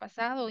verbo en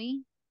pasado,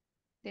 y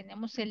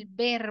tenemos el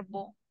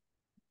verbo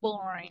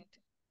born.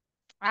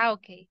 Ah,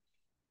 ok.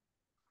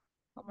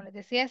 Como les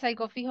decía, es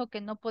algo fijo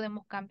que no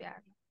podemos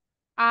cambiar.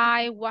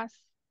 I was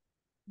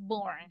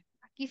born.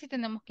 Aquí sí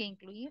tenemos que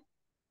incluir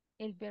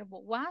el verbo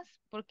was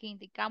porque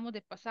indicamos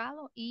de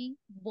pasado y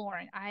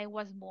born. I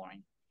was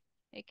born.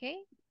 ¿Ok?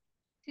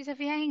 Si se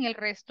fijan en el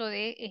resto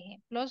de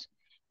ejemplos,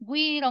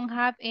 we don't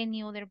have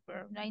any other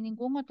verb. No hay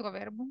ningún otro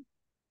verbo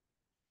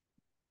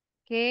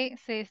que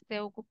se esté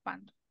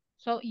ocupando.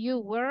 So, you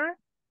were,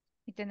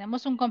 y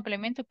tenemos un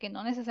complemento que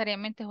no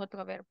necesariamente es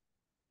otro verbo.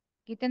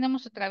 Aquí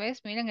tenemos otra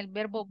vez, miren el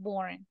verbo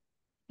born.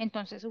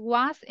 Entonces,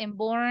 was and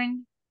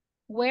born,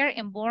 were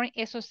and born,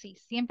 eso sí,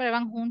 siempre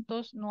van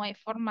juntos, no hay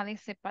forma de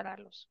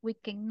separarlos. We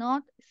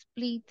cannot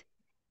split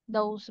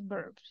those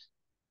verbs.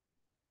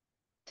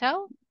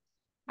 So,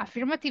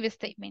 affirmative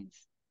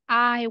statements.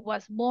 I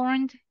was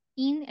born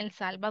in El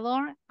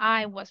Salvador.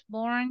 I was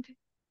born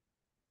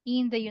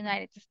in the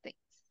United States.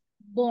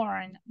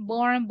 Born,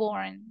 born,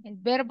 born. El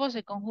verbo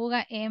se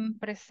conjuga en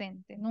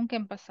presente, nunca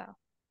en pasado.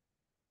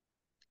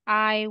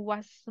 I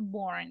was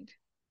born.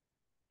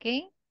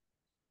 Okay?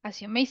 As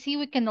you may see,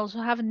 we can also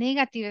have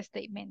negative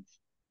statements.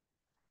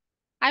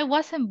 I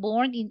wasn't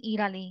born in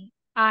Italy.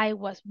 I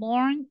was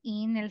born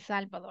in El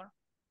Salvador.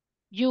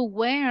 You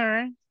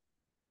were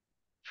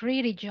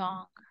pretty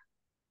young.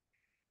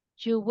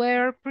 You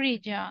were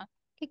pretty young.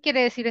 ¿Qué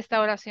quiere decir esta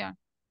oración?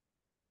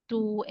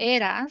 Tú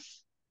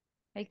eras,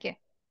 ¿el qué?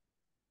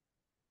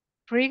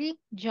 Pretty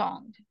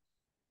young.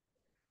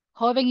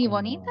 ¿Joven y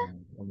bonita?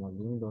 Como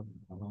lindo.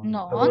 Ajá.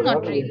 No,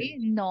 not really.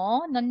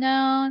 No, no,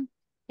 no.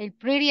 El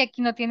pretty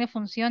aquí no tiene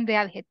función de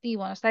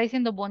adjetivo, no está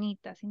diciendo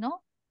bonita,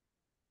 sino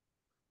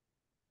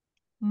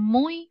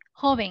muy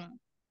joven.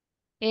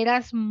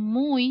 Eras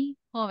muy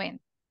joven.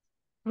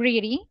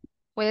 Pretty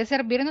puede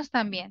servirnos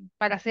también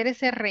para hacer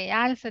ese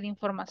realce de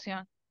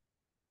información.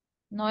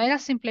 No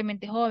eras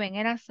simplemente joven,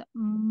 eras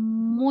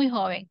muy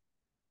joven.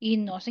 Y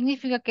no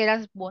significa que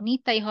eras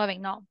bonita y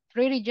joven, no.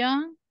 Pretty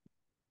young,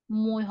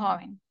 muy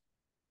joven.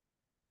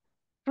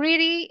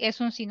 Pretty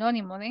es un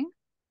sinónimo de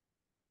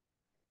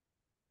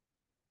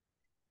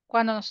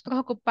cuando nosotros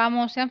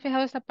ocupamos, ¿se han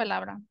fijado esta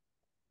palabra?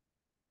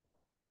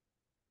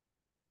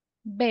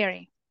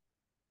 Very.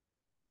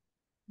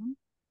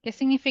 ¿Qué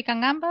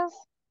significan ambas?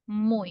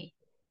 Muy.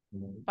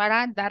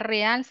 Para dar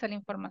realce a la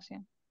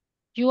información.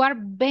 You are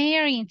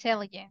very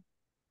intelligent.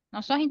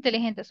 No sos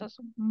inteligente, sos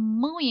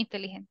muy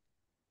inteligente.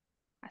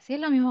 Así es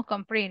lo mismo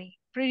con pretty.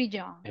 Pretty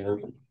young.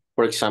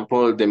 For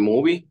example, the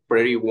movie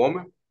Pretty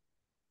Woman.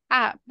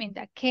 In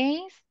that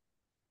case,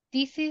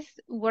 this is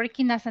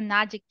working as an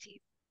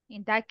adjective.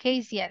 In that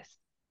case, yes.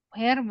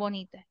 Mujer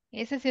bonita.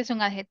 Ese sí es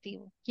un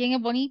adjetivo. ¿Quién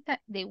es bonita?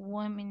 The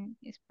woman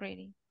is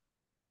pretty.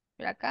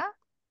 Pero acá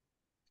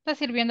está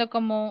sirviendo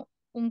como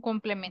un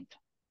complemento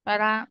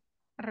para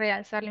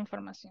realzar la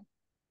información.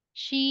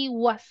 She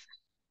was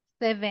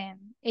 7.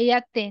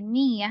 Ella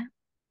tenía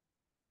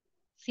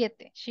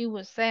 7. She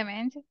was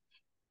 7.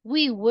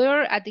 We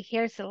were at the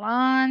hair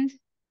salon.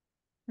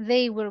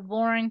 They were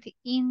born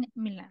in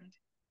Milan.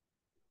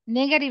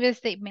 Negative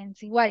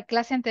statements. Igual,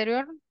 clase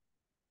anterior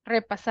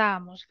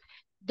repasábamos.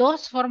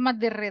 Dos formas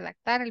de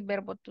redactar el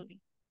verbo to be.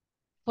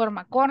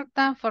 Forma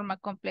corta, forma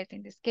completa.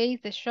 In this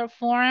case, the short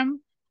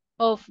form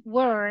of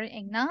were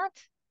and not,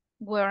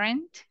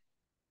 weren't,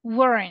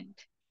 weren't.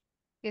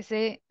 Que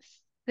se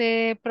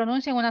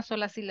pronuncia en una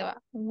sola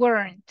sílaba.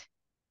 Weren't.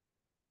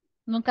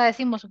 Nunca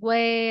decimos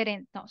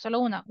weren't. No, solo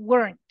una.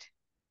 Weren't.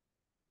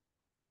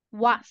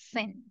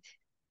 Wasn't.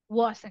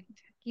 Wasn't.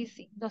 Aquí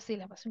sí, dos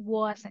sílabas.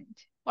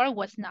 Wasn't. Or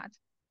was not.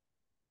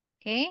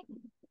 Okay.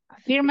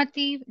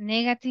 Affirmative,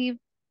 negative.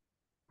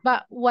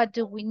 But what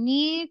do we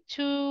need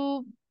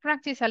to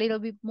practice a little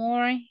bit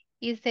more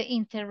is the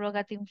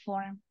interrogative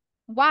form.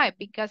 Why?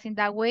 Because in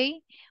that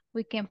way,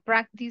 we can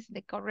practice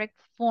the correct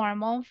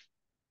form of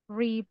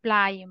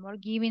replying or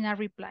giving a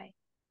reply.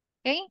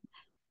 Okay?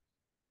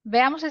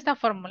 Veamos esta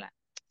fórmula.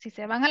 Si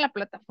se van a la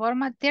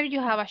plataforma, there you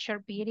have a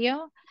short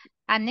video,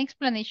 an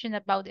explanation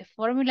about the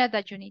formula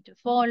that you need to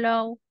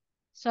follow,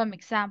 some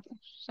examples.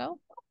 So,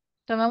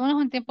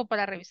 tomémonos un tiempo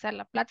para revisar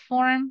la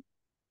platform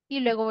y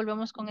luego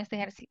volvemos con este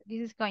ejercicio.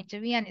 This is going to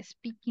be an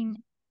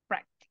speaking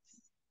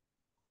practice.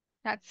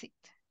 That's it.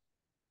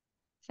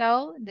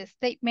 So, the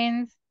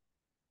statements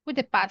with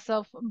the past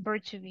of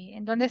verb to be.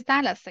 ¿En dónde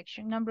está la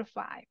section number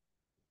 5?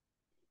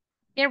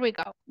 Here we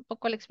go. Un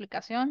poco la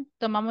explicación.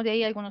 Tomamos de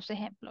ahí algunos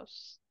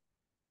ejemplos.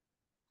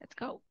 Let's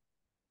go.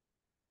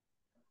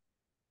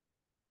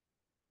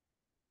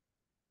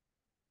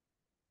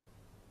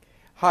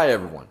 Hi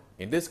everyone.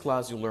 In this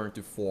class you'll learn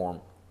to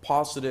form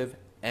positive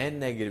and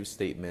negative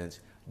statements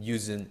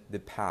using the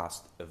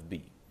past of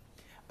be.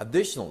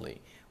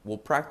 Additionally, we'll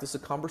practice a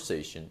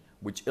conversation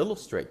which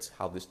illustrates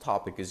how this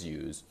topic is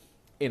used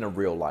in a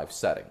real-life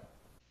setting.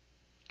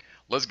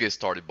 Let's get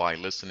started by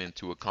listening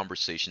to a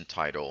conversation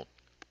titled,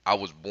 I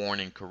was born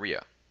in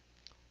Korea.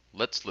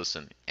 Let's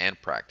listen and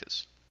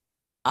practice.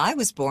 I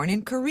was born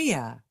in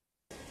Korea.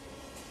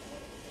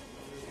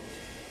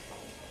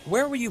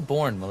 Where were you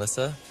born,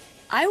 Melissa?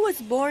 I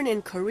was born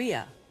in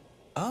Korea.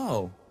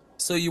 Oh,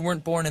 so you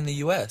weren't born in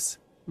the U.S.?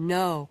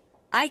 No,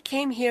 I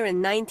came here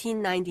in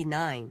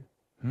 1999.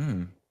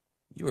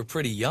 You were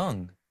pretty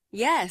young.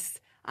 Yes,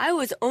 I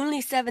was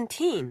only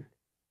 17.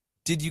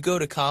 Did you go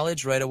to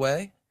college right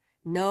away?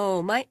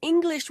 No, my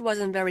English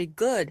wasn't very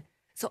good,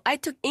 so I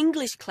took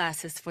English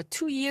classes for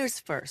 2 years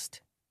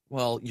first.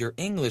 Well, your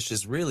English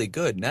is really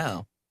good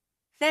now.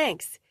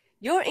 Thanks.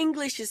 Your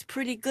English is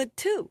pretty good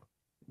too.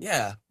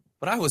 Yeah,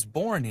 but I was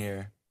born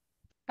here.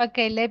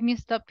 Okay, let me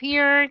stop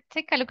here.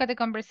 Take a look at the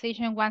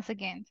conversation once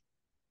again.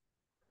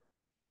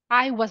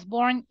 I was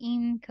born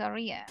in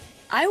Korea.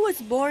 I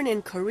was born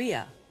in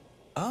Korea.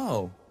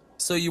 Oh,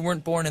 so you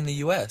weren't born in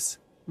the US?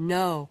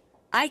 No,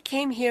 I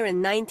came here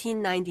in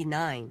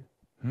 1999.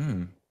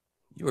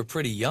 You were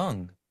pretty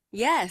young.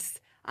 Yes,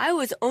 I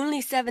was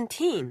only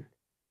 17.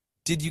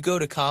 Did you go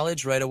to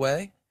college right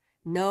away?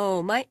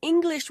 No, my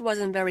English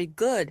wasn't very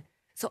good,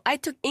 so I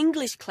took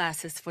English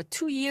classes for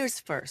 2 years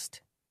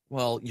first.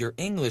 Well, your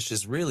English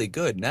is really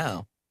good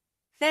now.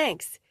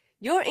 Thanks.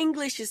 Your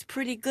English is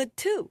pretty good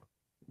too.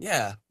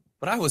 Yeah,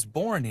 but I was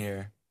born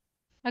here.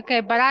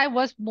 Okay, but I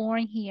was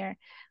born here.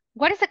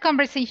 What is the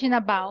conversation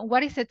about?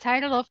 What is the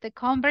title of the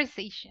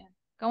conversation?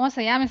 ¿Cómo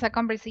se llama esa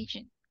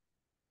conversation?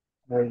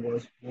 I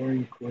was born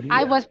in Korea.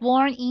 I was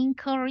born in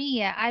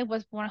Korea. I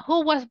was born.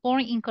 Who was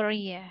born in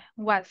Korea?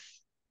 Was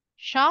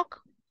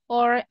Shock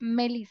or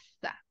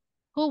Melissa?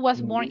 Who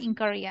was born in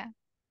Korea?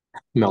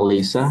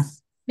 Melissa.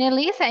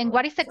 Melissa, and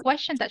what is the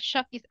question that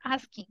Shock is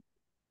asking?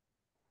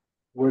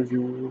 Were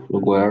you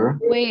Where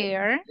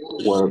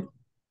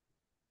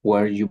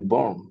were you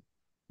born?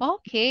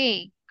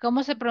 Ok.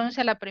 ¿Cómo se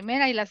pronuncia la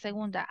primera y la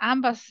segunda?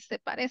 Ambas se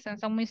parecen,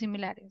 son muy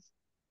similares.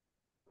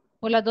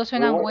 O las dos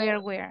suenan where.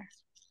 where?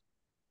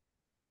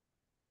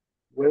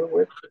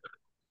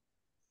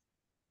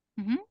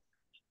 Ujú.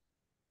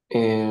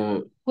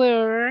 Tiene,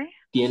 Where,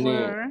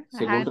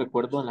 según ajá,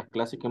 recuerdo en las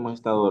clases que hemos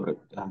estado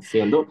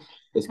haciendo,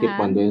 es que ajá.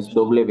 cuando es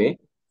W,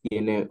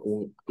 tiene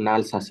una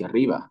alza hacia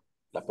arriba,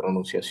 la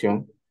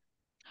pronunciación.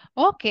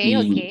 Ok, Y,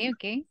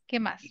 ok. ¿Qué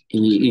más?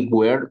 y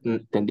where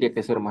tendría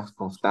que ser más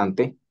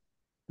constante,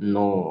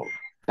 no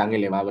tan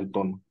elevado el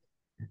tono.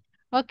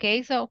 Ok,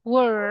 so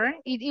were,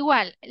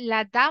 igual,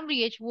 la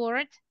WH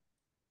word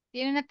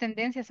tiene una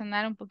tendencia a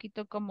sonar un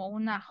poquito como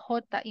una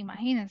J,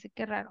 imagínense,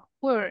 qué raro.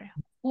 Where,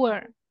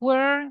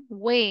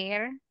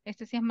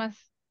 este sí es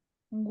más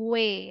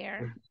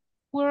where.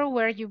 Where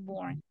were you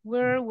born?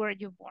 Where were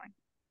you born?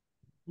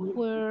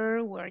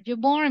 Where were you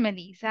born,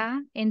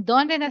 Melissa? ¿En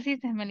dónde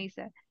naciste,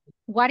 Melissa?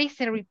 What is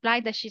the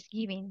reply that she's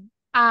giving?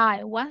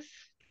 I was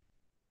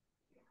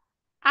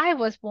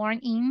born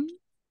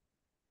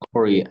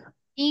Korea.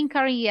 in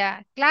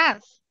Korea.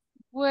 Class,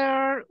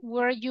 where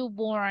were you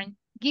born?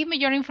 Give me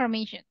your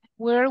information.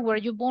 Where were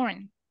you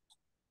born?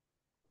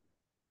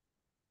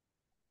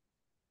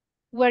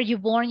 Were you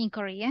born in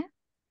Korea?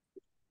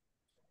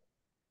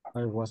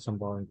 I wasn't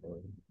born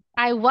there.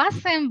 I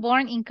wasn't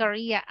born in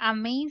Korea.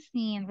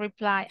 Amazing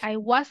reply. I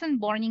wasn't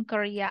born in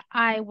Korea.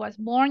 I was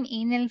born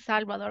in El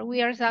Salvador.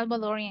 We are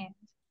Salvadorians.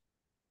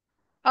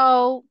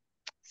 Oh,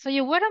 so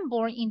you weren't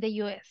born in the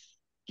US.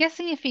 ¿Qué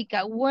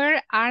significa?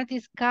 Where are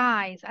these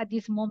guys at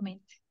this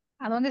moment?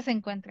 ¿A dónde se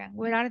encuentran?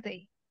 Where are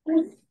they?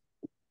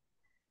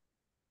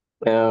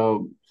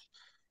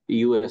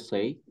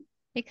 USA.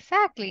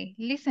 Exactly.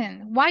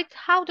 Listen,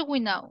 how do we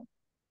know?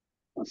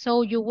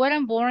 So you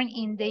weren't born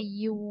in the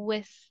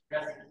US.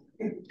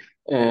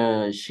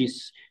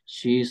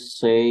 She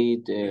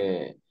said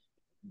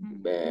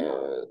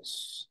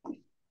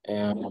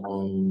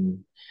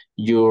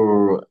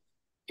your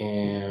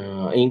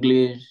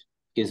English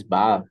is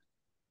bad.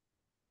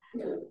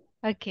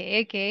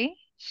 Okay.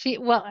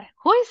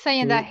 Who is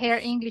saying that her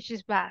English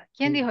is bad?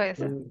 ¿Quién dijo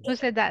eso? Who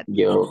said that?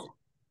 Yo,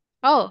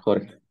 Oh,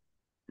 Jorge.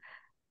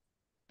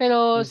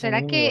 pero He's an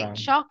 ¿será que immigrant.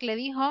 Shock le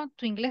dijo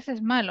tu inglés es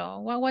malo?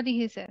 What did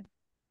he say?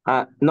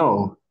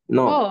 No.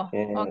 Oh,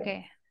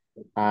 okay.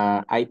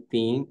 I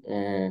think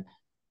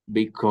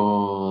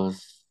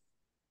because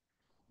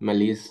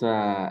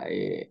Melissa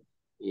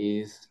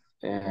is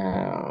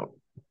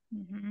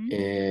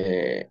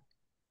Mhm.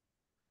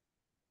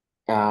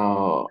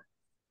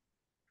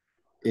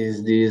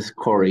 is this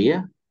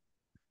Korea?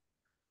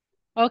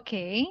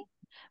 Okay.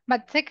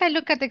 But take a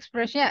look at the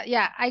expression.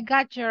 Yeah, I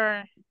got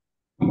your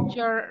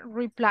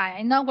reply.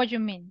 I know what you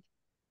mean.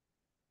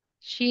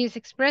 She is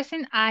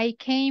expressing I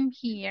came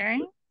here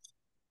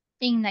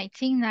in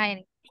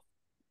 1990.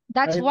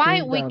 That's I why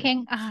think we that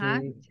can,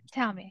 she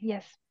tell me,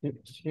 yes.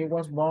 she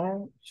was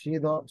born. She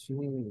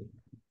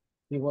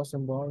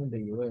wasn't born in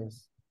the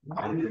U.S.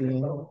 I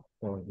think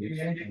for this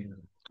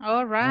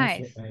All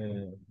right.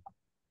 answer,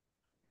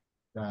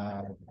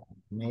 that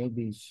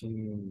maybe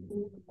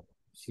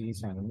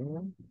she's an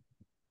immigrant.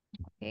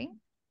 Okay.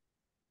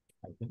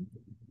 I think.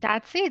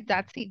 That's it.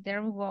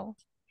 There we go.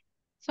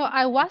 So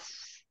I was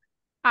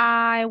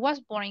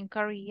born in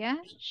Korea.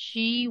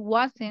 She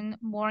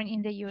wasn't born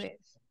in the US.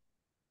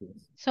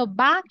 So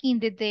back in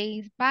the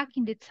days, back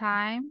in the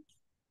time,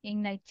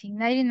 in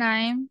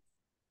 1999,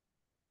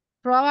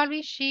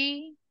 probably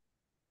she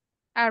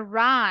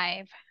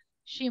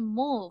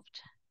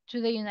moved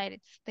to the United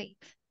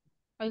States.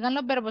 Oigan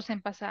los verbos en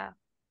pasado.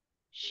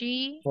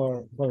 She,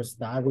 For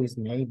studies,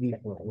 maybe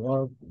for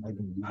work, I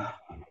don't know.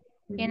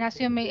 and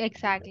assume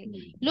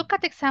exactly. Look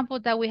at the example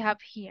that we have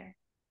here.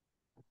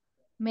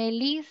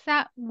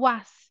 Melissa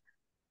was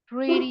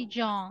pretty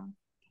young.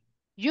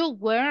 You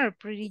were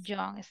pretty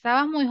young.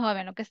 Estabas muy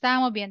joven, lo que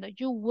estábamos viendo.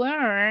 You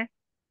were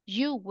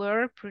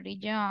pretty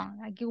young.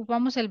 Aquí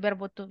ocupamos el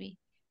verbo to be.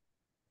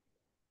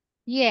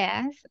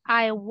 Yes,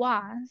 I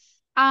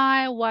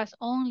was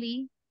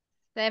only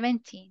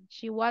 17.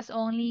 She was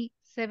only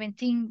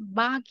 17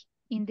 back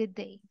in the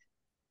day.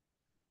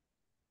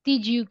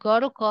 Did you go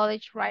to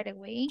college right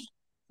away?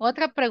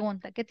 Otra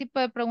pregunta. ¿Qué tipo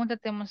de pregunta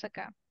tenemos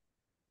acá?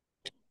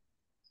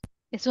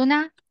 Es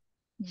una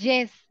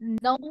yes,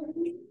 no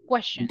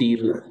question.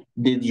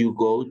 Did you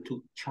go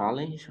to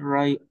challenge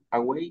right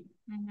away?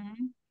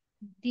 Ujú.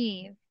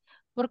 Did.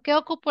 ¿Por qué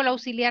ocupo el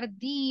auxiliar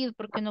did?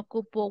 ¿Por qué no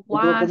ocupo Yo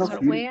creo que was no or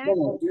sirve. where?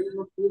 No,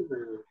 no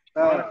sirve.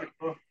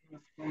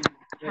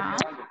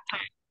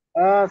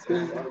 Ajá. Sí.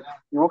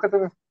 ¿Y vos qué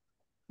tenés?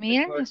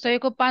 Miren, estoy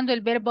ocupando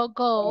el verbo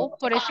go,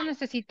 por eso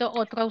necesito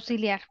otro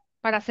auxiliar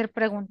para hacer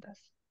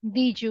preguntas.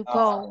 Did you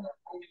go?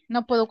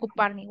 No puedo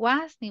ocupar ni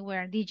was ni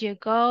where. Did you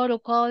go to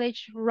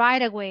college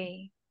right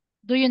away?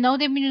 Do you know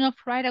the meaning of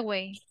right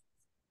away?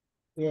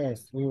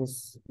 Yes,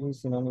 is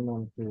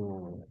synonym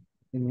to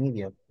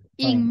immediate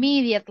time.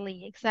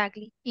 Immediately,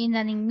 exactly. In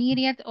an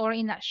immediate or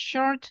in a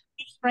short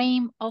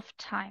frame of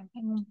time.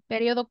 En un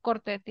periodo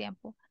corto de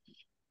tiempo.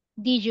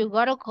 Did you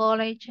go to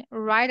college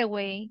right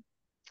away?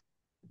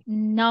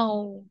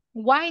 No.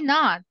 Why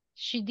not?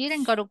 She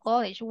didn't go to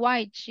college.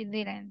 Why she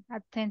didn't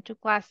attend to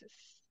classes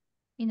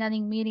in an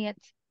immediate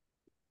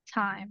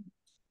time?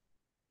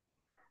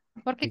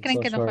 ¿Por qué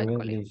creen que Because no fue her al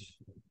colegio? English,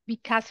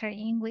 Because her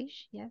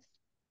English, yes.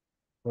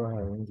 for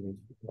her English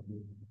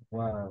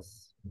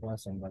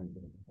wasn't very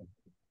good.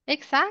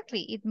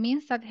 Exactly. It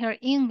means that her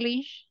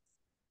English,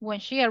 when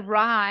she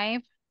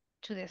arrived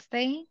to the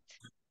States,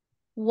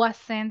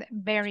 wasn't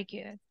very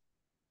good.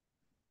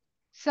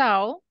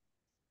 So,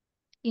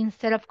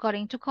 instead of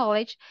going to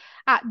college,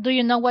 do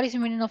you know what is the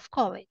meaning of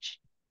college?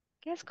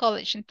 ¿Qué es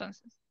college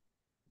entonces?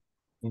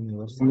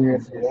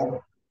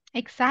 Universidad.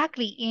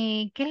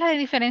 Exactly. ¿Qué es la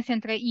diferencia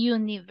entre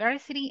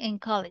university and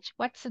college?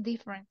 What's the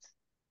difference?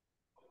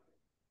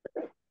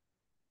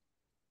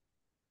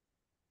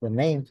 The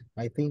name,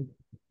 I think.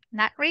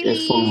 Not Es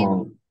really.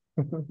 formal.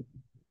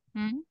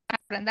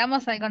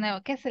 Aprendamos algo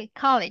nuevo. ¿Qué es el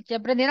college? Ya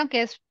aprendieron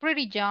que es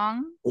pretty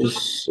young,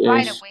 Es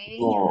right away.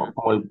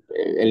 como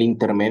el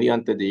intermedio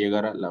antes de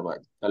llegar a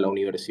la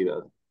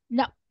universidad.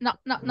 No.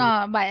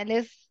 Vaya,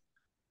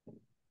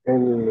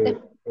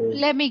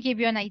 let me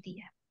give you an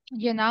idea.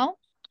 You know,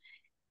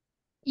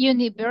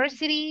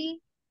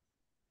 university,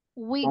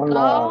 we Son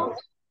go.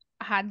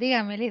 Ajá,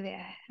 dígame la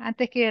idea.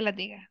 Antes que yo la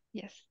diga.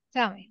 Yes,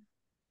 tell me.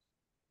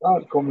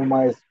 Como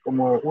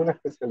una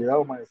especialidad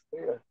o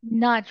maestría.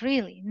 Not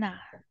really, no.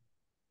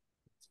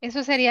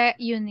 Eso sería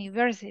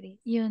university.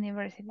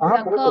 Ajá,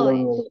 Now, por eso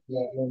college. la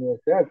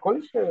universidad, el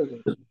college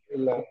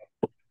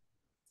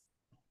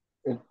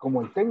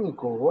como el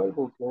técnico o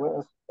algo que voy a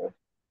hacer.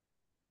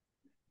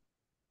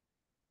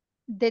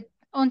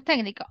 On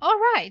technical. All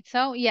right.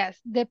 So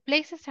yes, the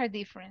places are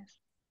different.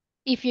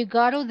 If you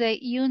go to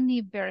the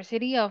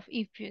university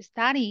if you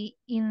study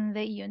in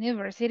the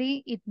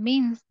university, it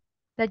means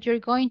that you're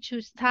going to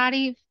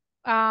study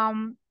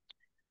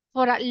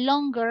for a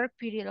longer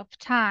period of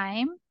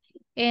time,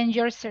 and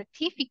your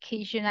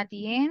certification at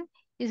the end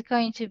is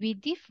going to be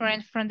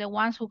different from the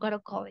ones who go to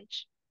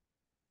college.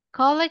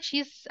 College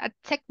is a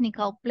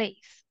technical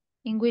place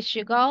in which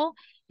you go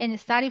and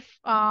study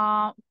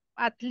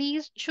at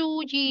least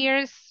 2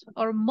 years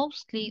or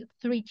mostly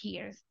 3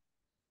 years.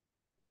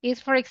 Is,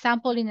 for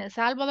example, in El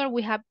Salvador,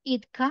 we have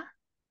ITCA,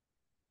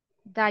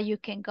 that you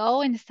can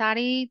go and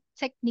study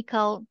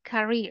technical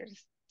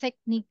careers.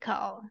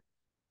 Technical.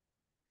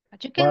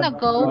 But you cannot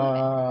go.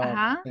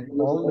 In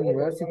all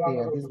university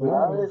at this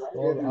moment,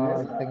 all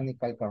are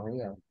technical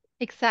career.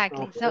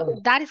 Exactly.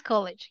 So that is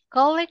college.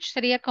 College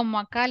sería como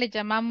acá le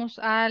llamamos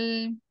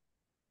al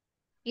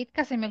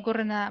ITCA, se me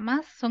ocurre nada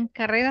más. Son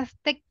carreras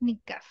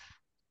técnicas,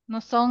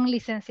 no son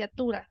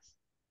licenciaturas.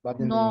 But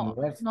in the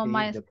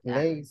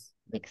university,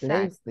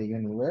 the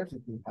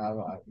university have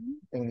a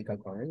technical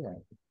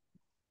career.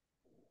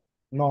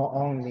 No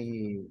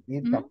only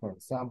ITCA, for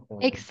example.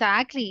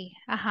 Exactly.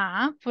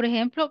 Ajá. Por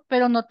ejemplo,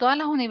 pero no todas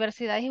las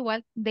universidades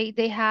igual,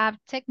 they have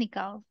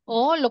technical.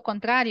 O lo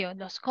contrario,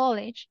 los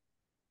college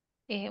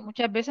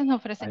muchas veces no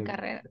ofrecen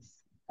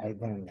carreras. I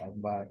don't know,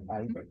 but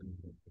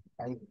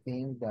I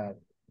think that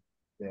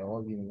the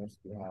old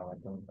university have a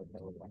technical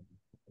career.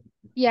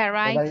 Yeah,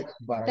 right.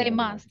 But They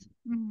must.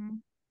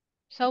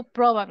 So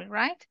probably,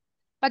 right?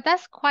 But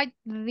that's quite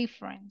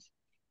different.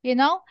 You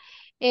know,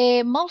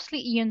 mostly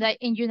in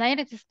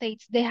United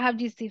States, they have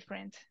this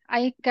difference.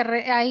 Hay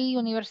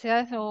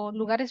universidades o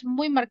lugares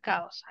muy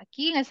marcados.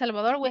 Aquí en El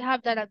Salvador, we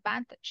have that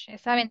advantage,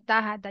 esa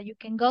ventaja that you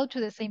can go to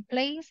the same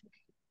place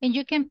and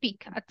you can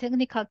pick a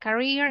technical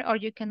career, or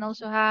you can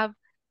also have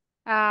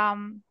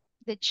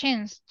the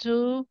chance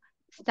to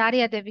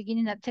study at the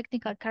beginning a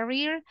technical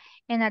career,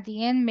 and at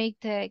the end make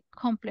the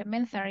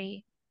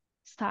complementary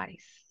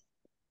studies.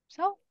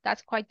 So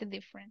that's quite the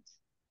difference.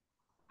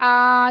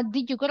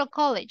 Did you go to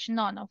college?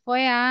 No, no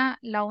fue a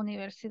la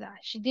universidad.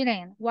 She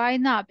didn't. Why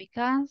not?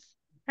 Because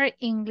her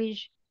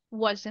English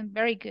wasn't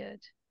very good.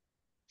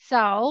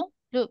 So,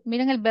 look,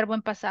 miren el verbo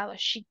en pasado.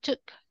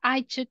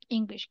 I took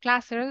English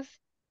classes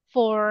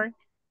for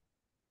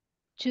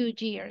 2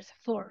 years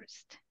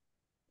first.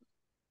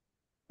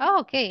 Oh,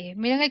 ok,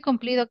 miren el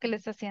cumplido que le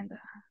está haciendo.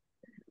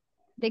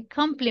 The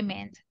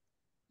compliment.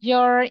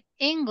 Your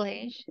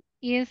English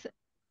is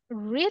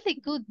really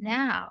good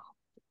now.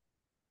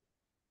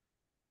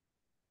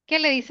 ¿Qué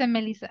le dice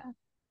Melissa?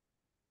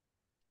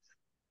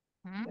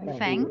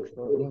 Thanks.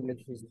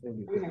 English is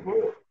really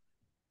good.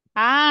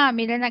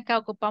 Miren acá,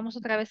 ocupamos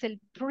otra vez el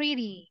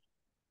pretty.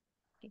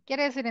 ¿Qué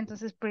quiere decir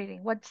entonces pretty?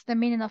 What's the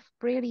meaning of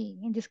pretty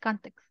in this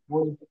context?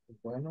 Muy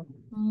bueno.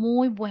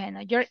 Muy bueno.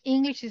 Your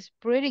English is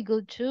pretty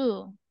good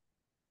too.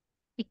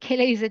 ¿Y qué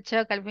le dice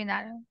Chuck al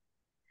final?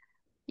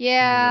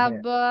 Yeah,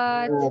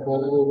 but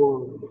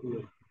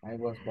I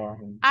was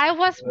born. I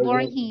was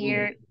born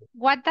here.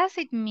 What does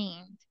it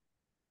mean?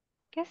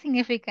 ¿Qué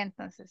significa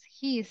entonces?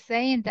 He is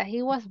saying that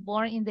he was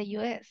born in the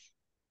US.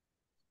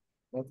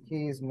 But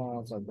he is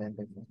most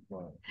advantageous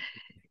for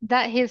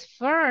That his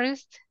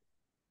first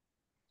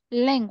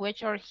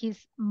language or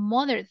his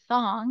mother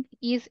tongue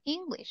is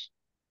English.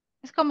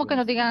 Es como que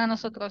nos digan a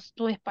nosotros,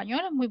 tu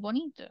español es muy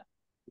bonito.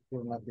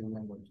 your native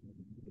language.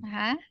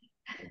 Ajá.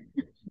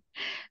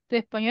 Tu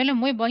español es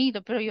muy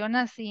bonito, pero yo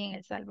nací en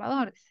El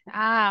Salvador.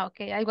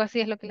 Ok, algo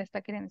así es lo que le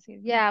está queriendo decir.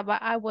 Yeah,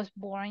 but I was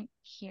born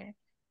here.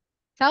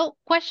 So,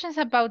 questions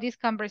about this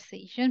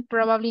conversation,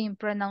 probably in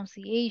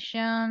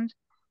pronunciation,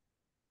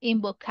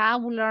 in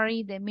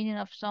vocabulary, the meaning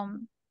of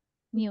some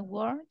new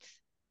words.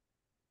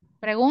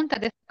 Preguntas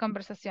de esta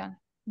conversación.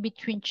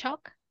 Between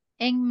Chuck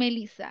and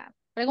Melissa.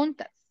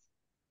 Preguntas.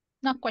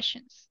 No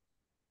questions.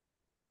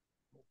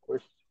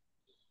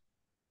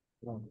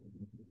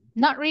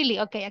 Not really.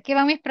 Ok, aquí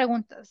van mis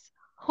preguntas.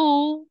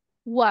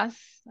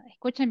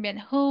 Escuchen bien,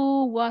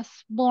 who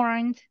was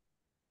born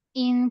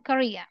in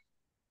Korea?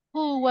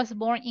 Who was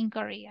born in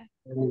Korea?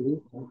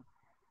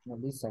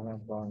 Melissa was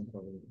born in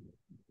Korea.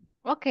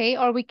 Okay,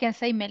 or we can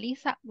say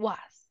Melissa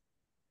was.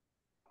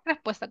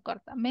 Respuesta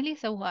corta.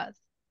 Melissa was.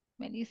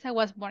 Melissa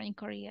was born in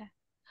Korea.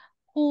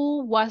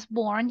 Who was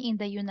born in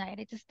the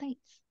United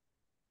States?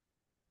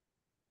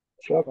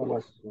 Chuck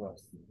was.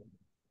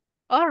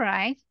 All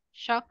right,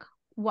 Chuck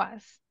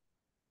was.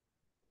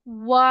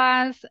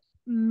 Was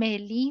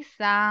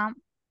Melissa...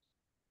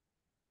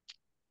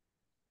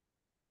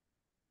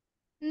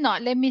 No,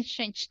 let me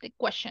change the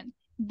question.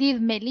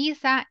 Did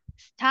Melissa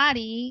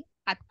study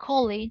at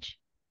college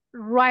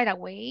right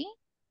away?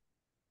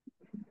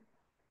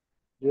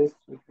 Yes.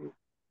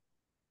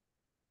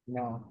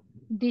 No.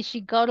 Did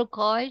she go to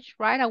college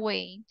right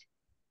away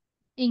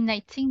in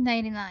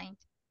 1999?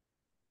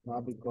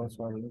 Not because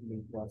her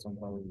English wasn't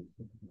very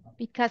good.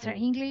 Because her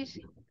English,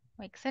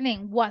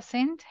 excellent,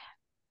 wasn't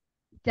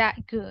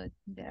that good.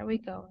 There we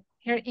go.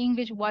 Her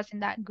English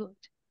wasn't that good.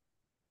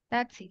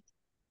 That's it.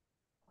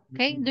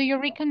 Okay, do you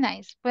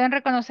recognize? ¿Pueden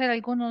reconocer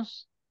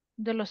algunos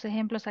de los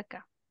ejemplos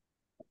acá?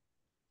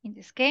 In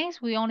this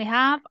case, we only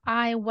have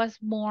I was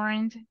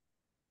born.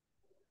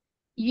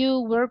 You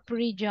were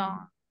pretty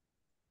young.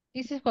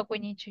 This is what we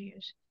need to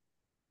use.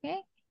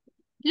 Okay,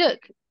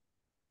 look.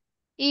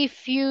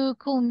 If you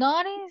could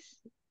notice,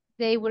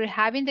 they were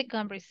having the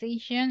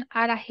conversation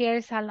at a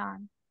hair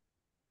salon.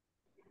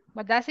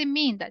 What does it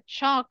mean? That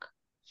Chuck,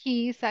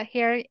 he is a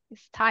hair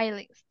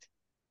stylist.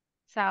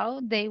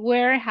 So they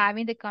were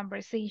having the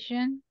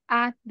conversation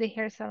at the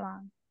hair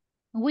salon.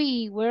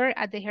 We were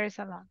at the hair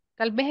salon.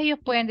 Tal vez ellos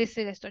pueden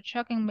decir esto,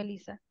 Chuck and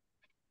Melissa.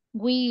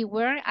 We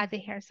were at the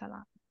hair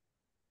salon.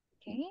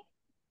 Okay.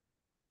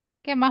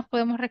 ¿Qué más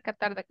podemos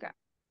rescatar de acá?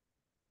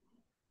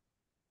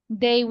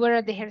 They were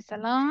at the hair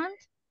salon.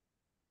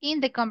 In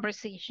the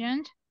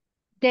conversation,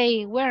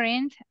 they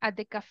weren't at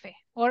the cafe,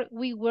 or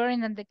we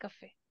weren't at the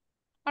cafe.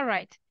 All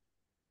right.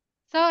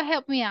 So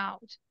help me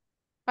out.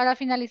 Para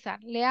finalizar,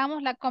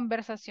 leamos la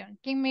conversación.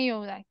 ¿Quién me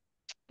ayuda?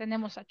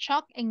 Tenemos a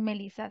Chuck and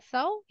Melissa.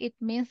 So it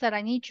means that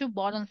I need to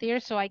volunteer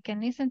so I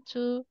can listen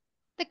to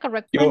the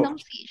correct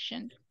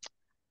pronunciation.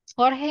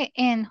 Jorge,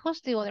 and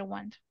who's the other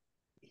one?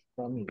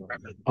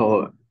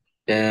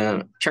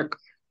 Chuck.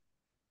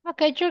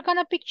 Okay, you're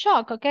gonna pick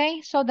Chuck,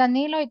 okay? So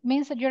Danilo, it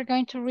means that you're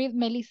going to read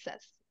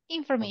Melissa's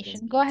information.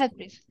 Okay. Go ahead,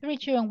 please. 3,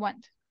 2, and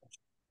 1.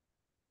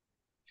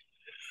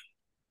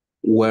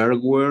 Where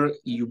were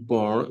you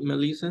born,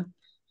 Melissa?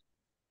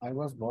 I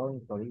was born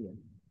in Korea.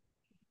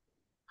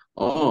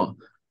 Oh,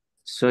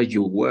 so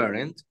you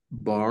weren't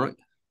born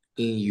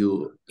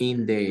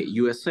in the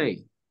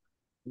USA?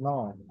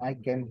 No, I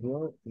came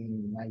here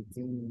in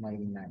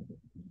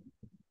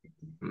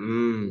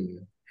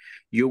 1999.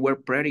 You were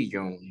pretty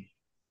young.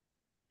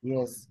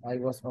 Yes, I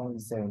was only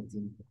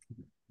 17.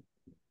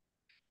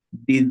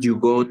 Did you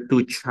go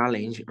to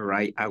challenge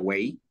right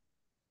away?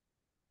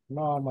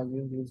 No, my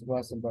English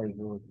wasn't very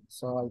good,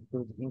 so I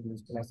took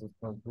English classes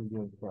for 2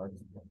 years first.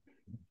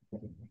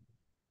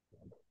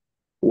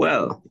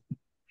 Well,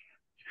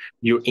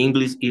 your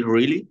English is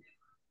really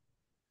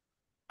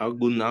are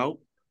good now.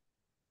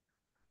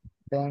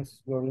 Thanks,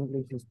 your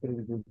English is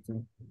pretty good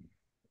too.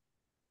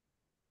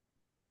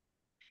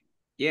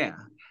 Yeah,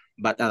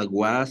 but I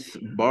was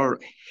born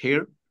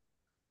here.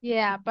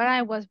 Yeah, but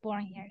I was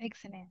born here.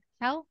 Excellent.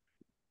 So,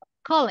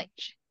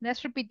 college.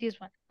 Let's repeat this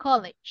one.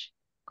 College.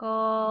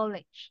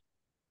 College.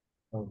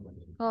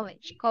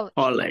 College. College.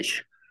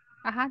 College.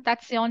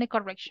 That's the only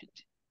correction.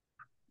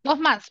 Dos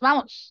más.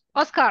 Vamos.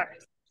 Oscar.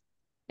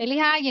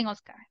 Elija a alguien,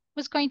 Oscar.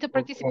 Who's going to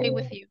participate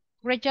with you?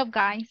 Great job,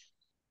 guys.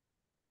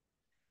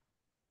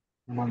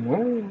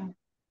 Manuel.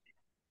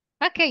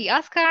 Okay,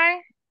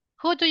 Oscar.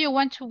 Who do you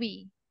want to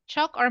be?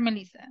 Chuck or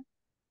Melissa?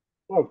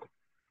 Chuck.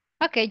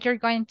 Okay, you're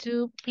going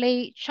to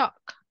play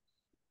Chuck.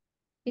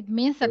 It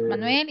means that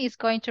Manuel is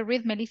going to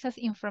read Melissa's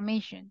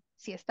information.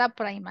 Si está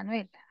por ahí,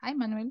 Manuel. Hi,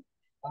 Manuel.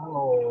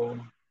 Oh.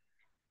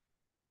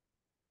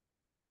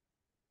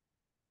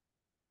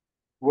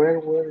 Where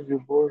were you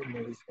born,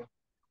 Melissa?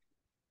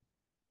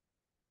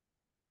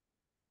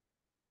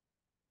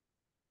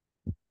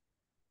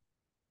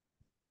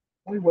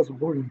 I was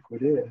born in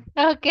Korea.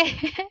 Okay,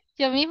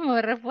 yo mismo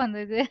me respondo.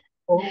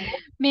 Oh,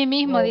 Mi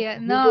mismo no, diga.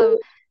 No,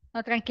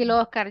 no, tranquilo,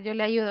 Oscar, yo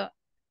le ayudo.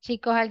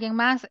 Chicos, alguien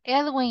más.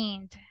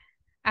 Edwin.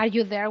 Are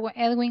you there,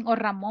 Edwin o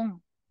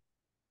Ramón?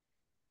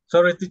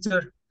 Sorry,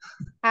 teacher.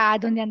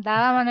 ¿Dónde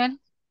andaba, Manuel?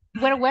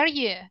 Where were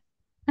you?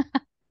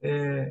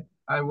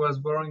 I was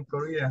born in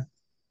Korea.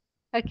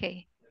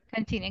 Okay,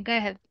 continue. Go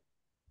ahead.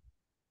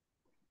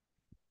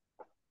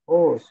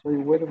 Oh, so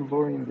you weren't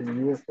born in the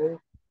USA?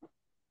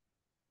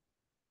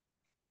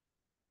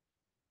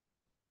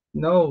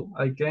 No,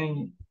 I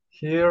came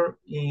here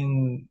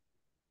in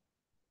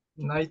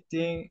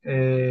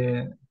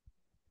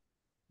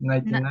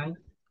 1999.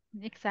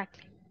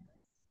 Exactly.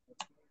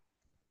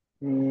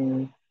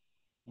 You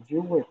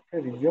were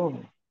pretty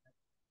young.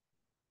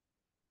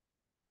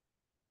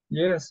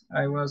 Yes,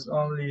 I was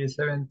only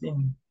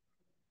 17.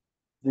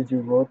 Did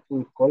you go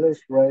to college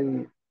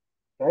right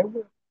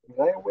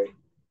away?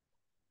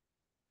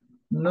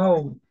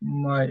 No,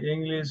 my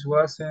English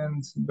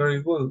wasn't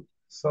very good,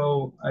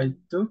 so I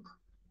took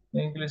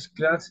English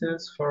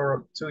classes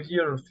for 2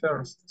 years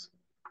first.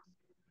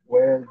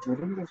 Well, your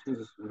English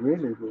is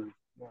really good.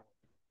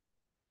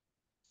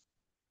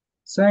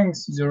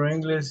 Thanks, your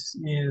English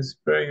is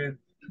very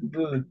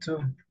good too.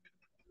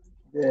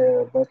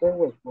 Yeah, but I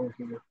was born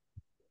here.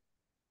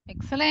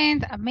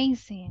 Excellent,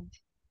 amazing.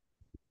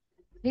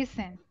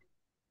 Listen,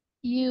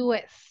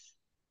 US.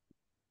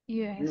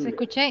 US.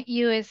 Escuché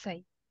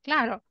USA.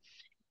 Claro.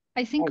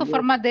 Hay 5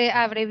 formas de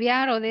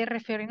abreviar o de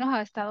referirnos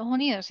a Estados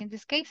Unidos. En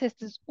this case,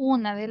 esta es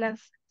una de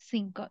las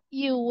 5.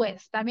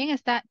 US. También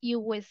está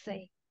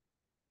USA.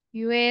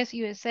 US,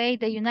 USA,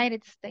 the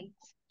United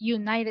States.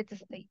 United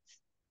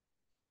States.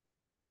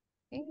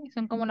 Okay.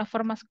 Son como las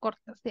formas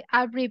cortas de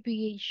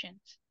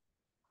abbreviations.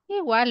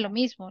 Igual, lo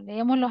mismo.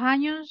 Leemos los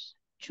años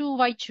 2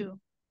 by 2.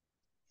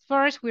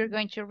 First, we're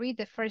going to read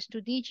the first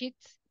 2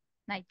 digits,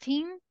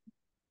 19.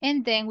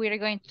 And then we're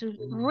going to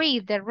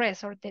read the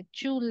rest or the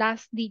 2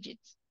 last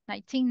digits,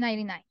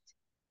 1999.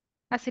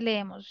 Así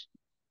leemos.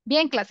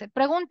 Bien, clase.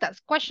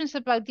 Preguntas, questions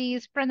about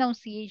this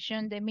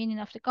pronunciation, the meaning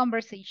of the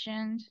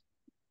conversation.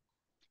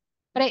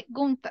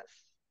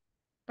 Preguntas.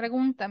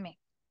 Pregúntame.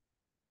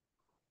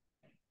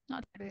 No,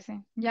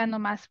 ya no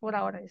más por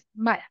ahora.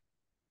 Vaya.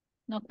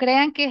 No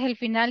crean que es el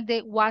final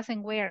de was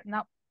and where.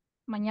 No.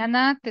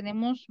 Mañana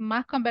tenemos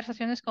más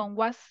conversaciones con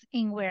was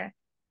and where.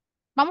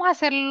 Vamos a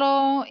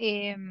hacerlo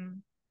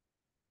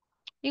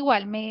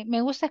igual.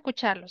 Me gusta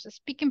escucharlos.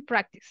 Speaking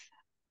practice.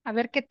 A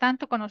ver qué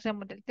tanto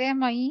conocemos del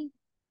tema y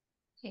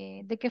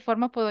de qué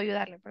forma puedo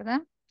ayudarle,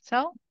 ¿verdad?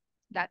 So,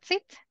 that's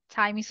it.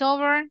 Time is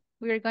over.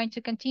 We are going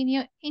to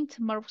continue in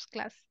tomorrow's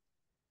class.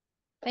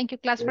 Thank you,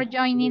 class, for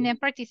joining and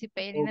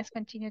participating. Let's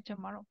continue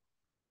tomorrow.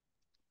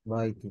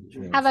 Bye,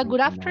 teacher. Have a See you good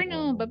tomorrow.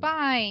 afternoon.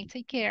 Bye-bye.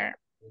 Take care.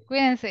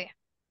 Cuídense.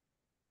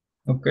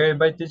 Okay,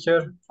 bye,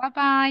 teacher.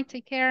 Bye-bye.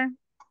 Take care.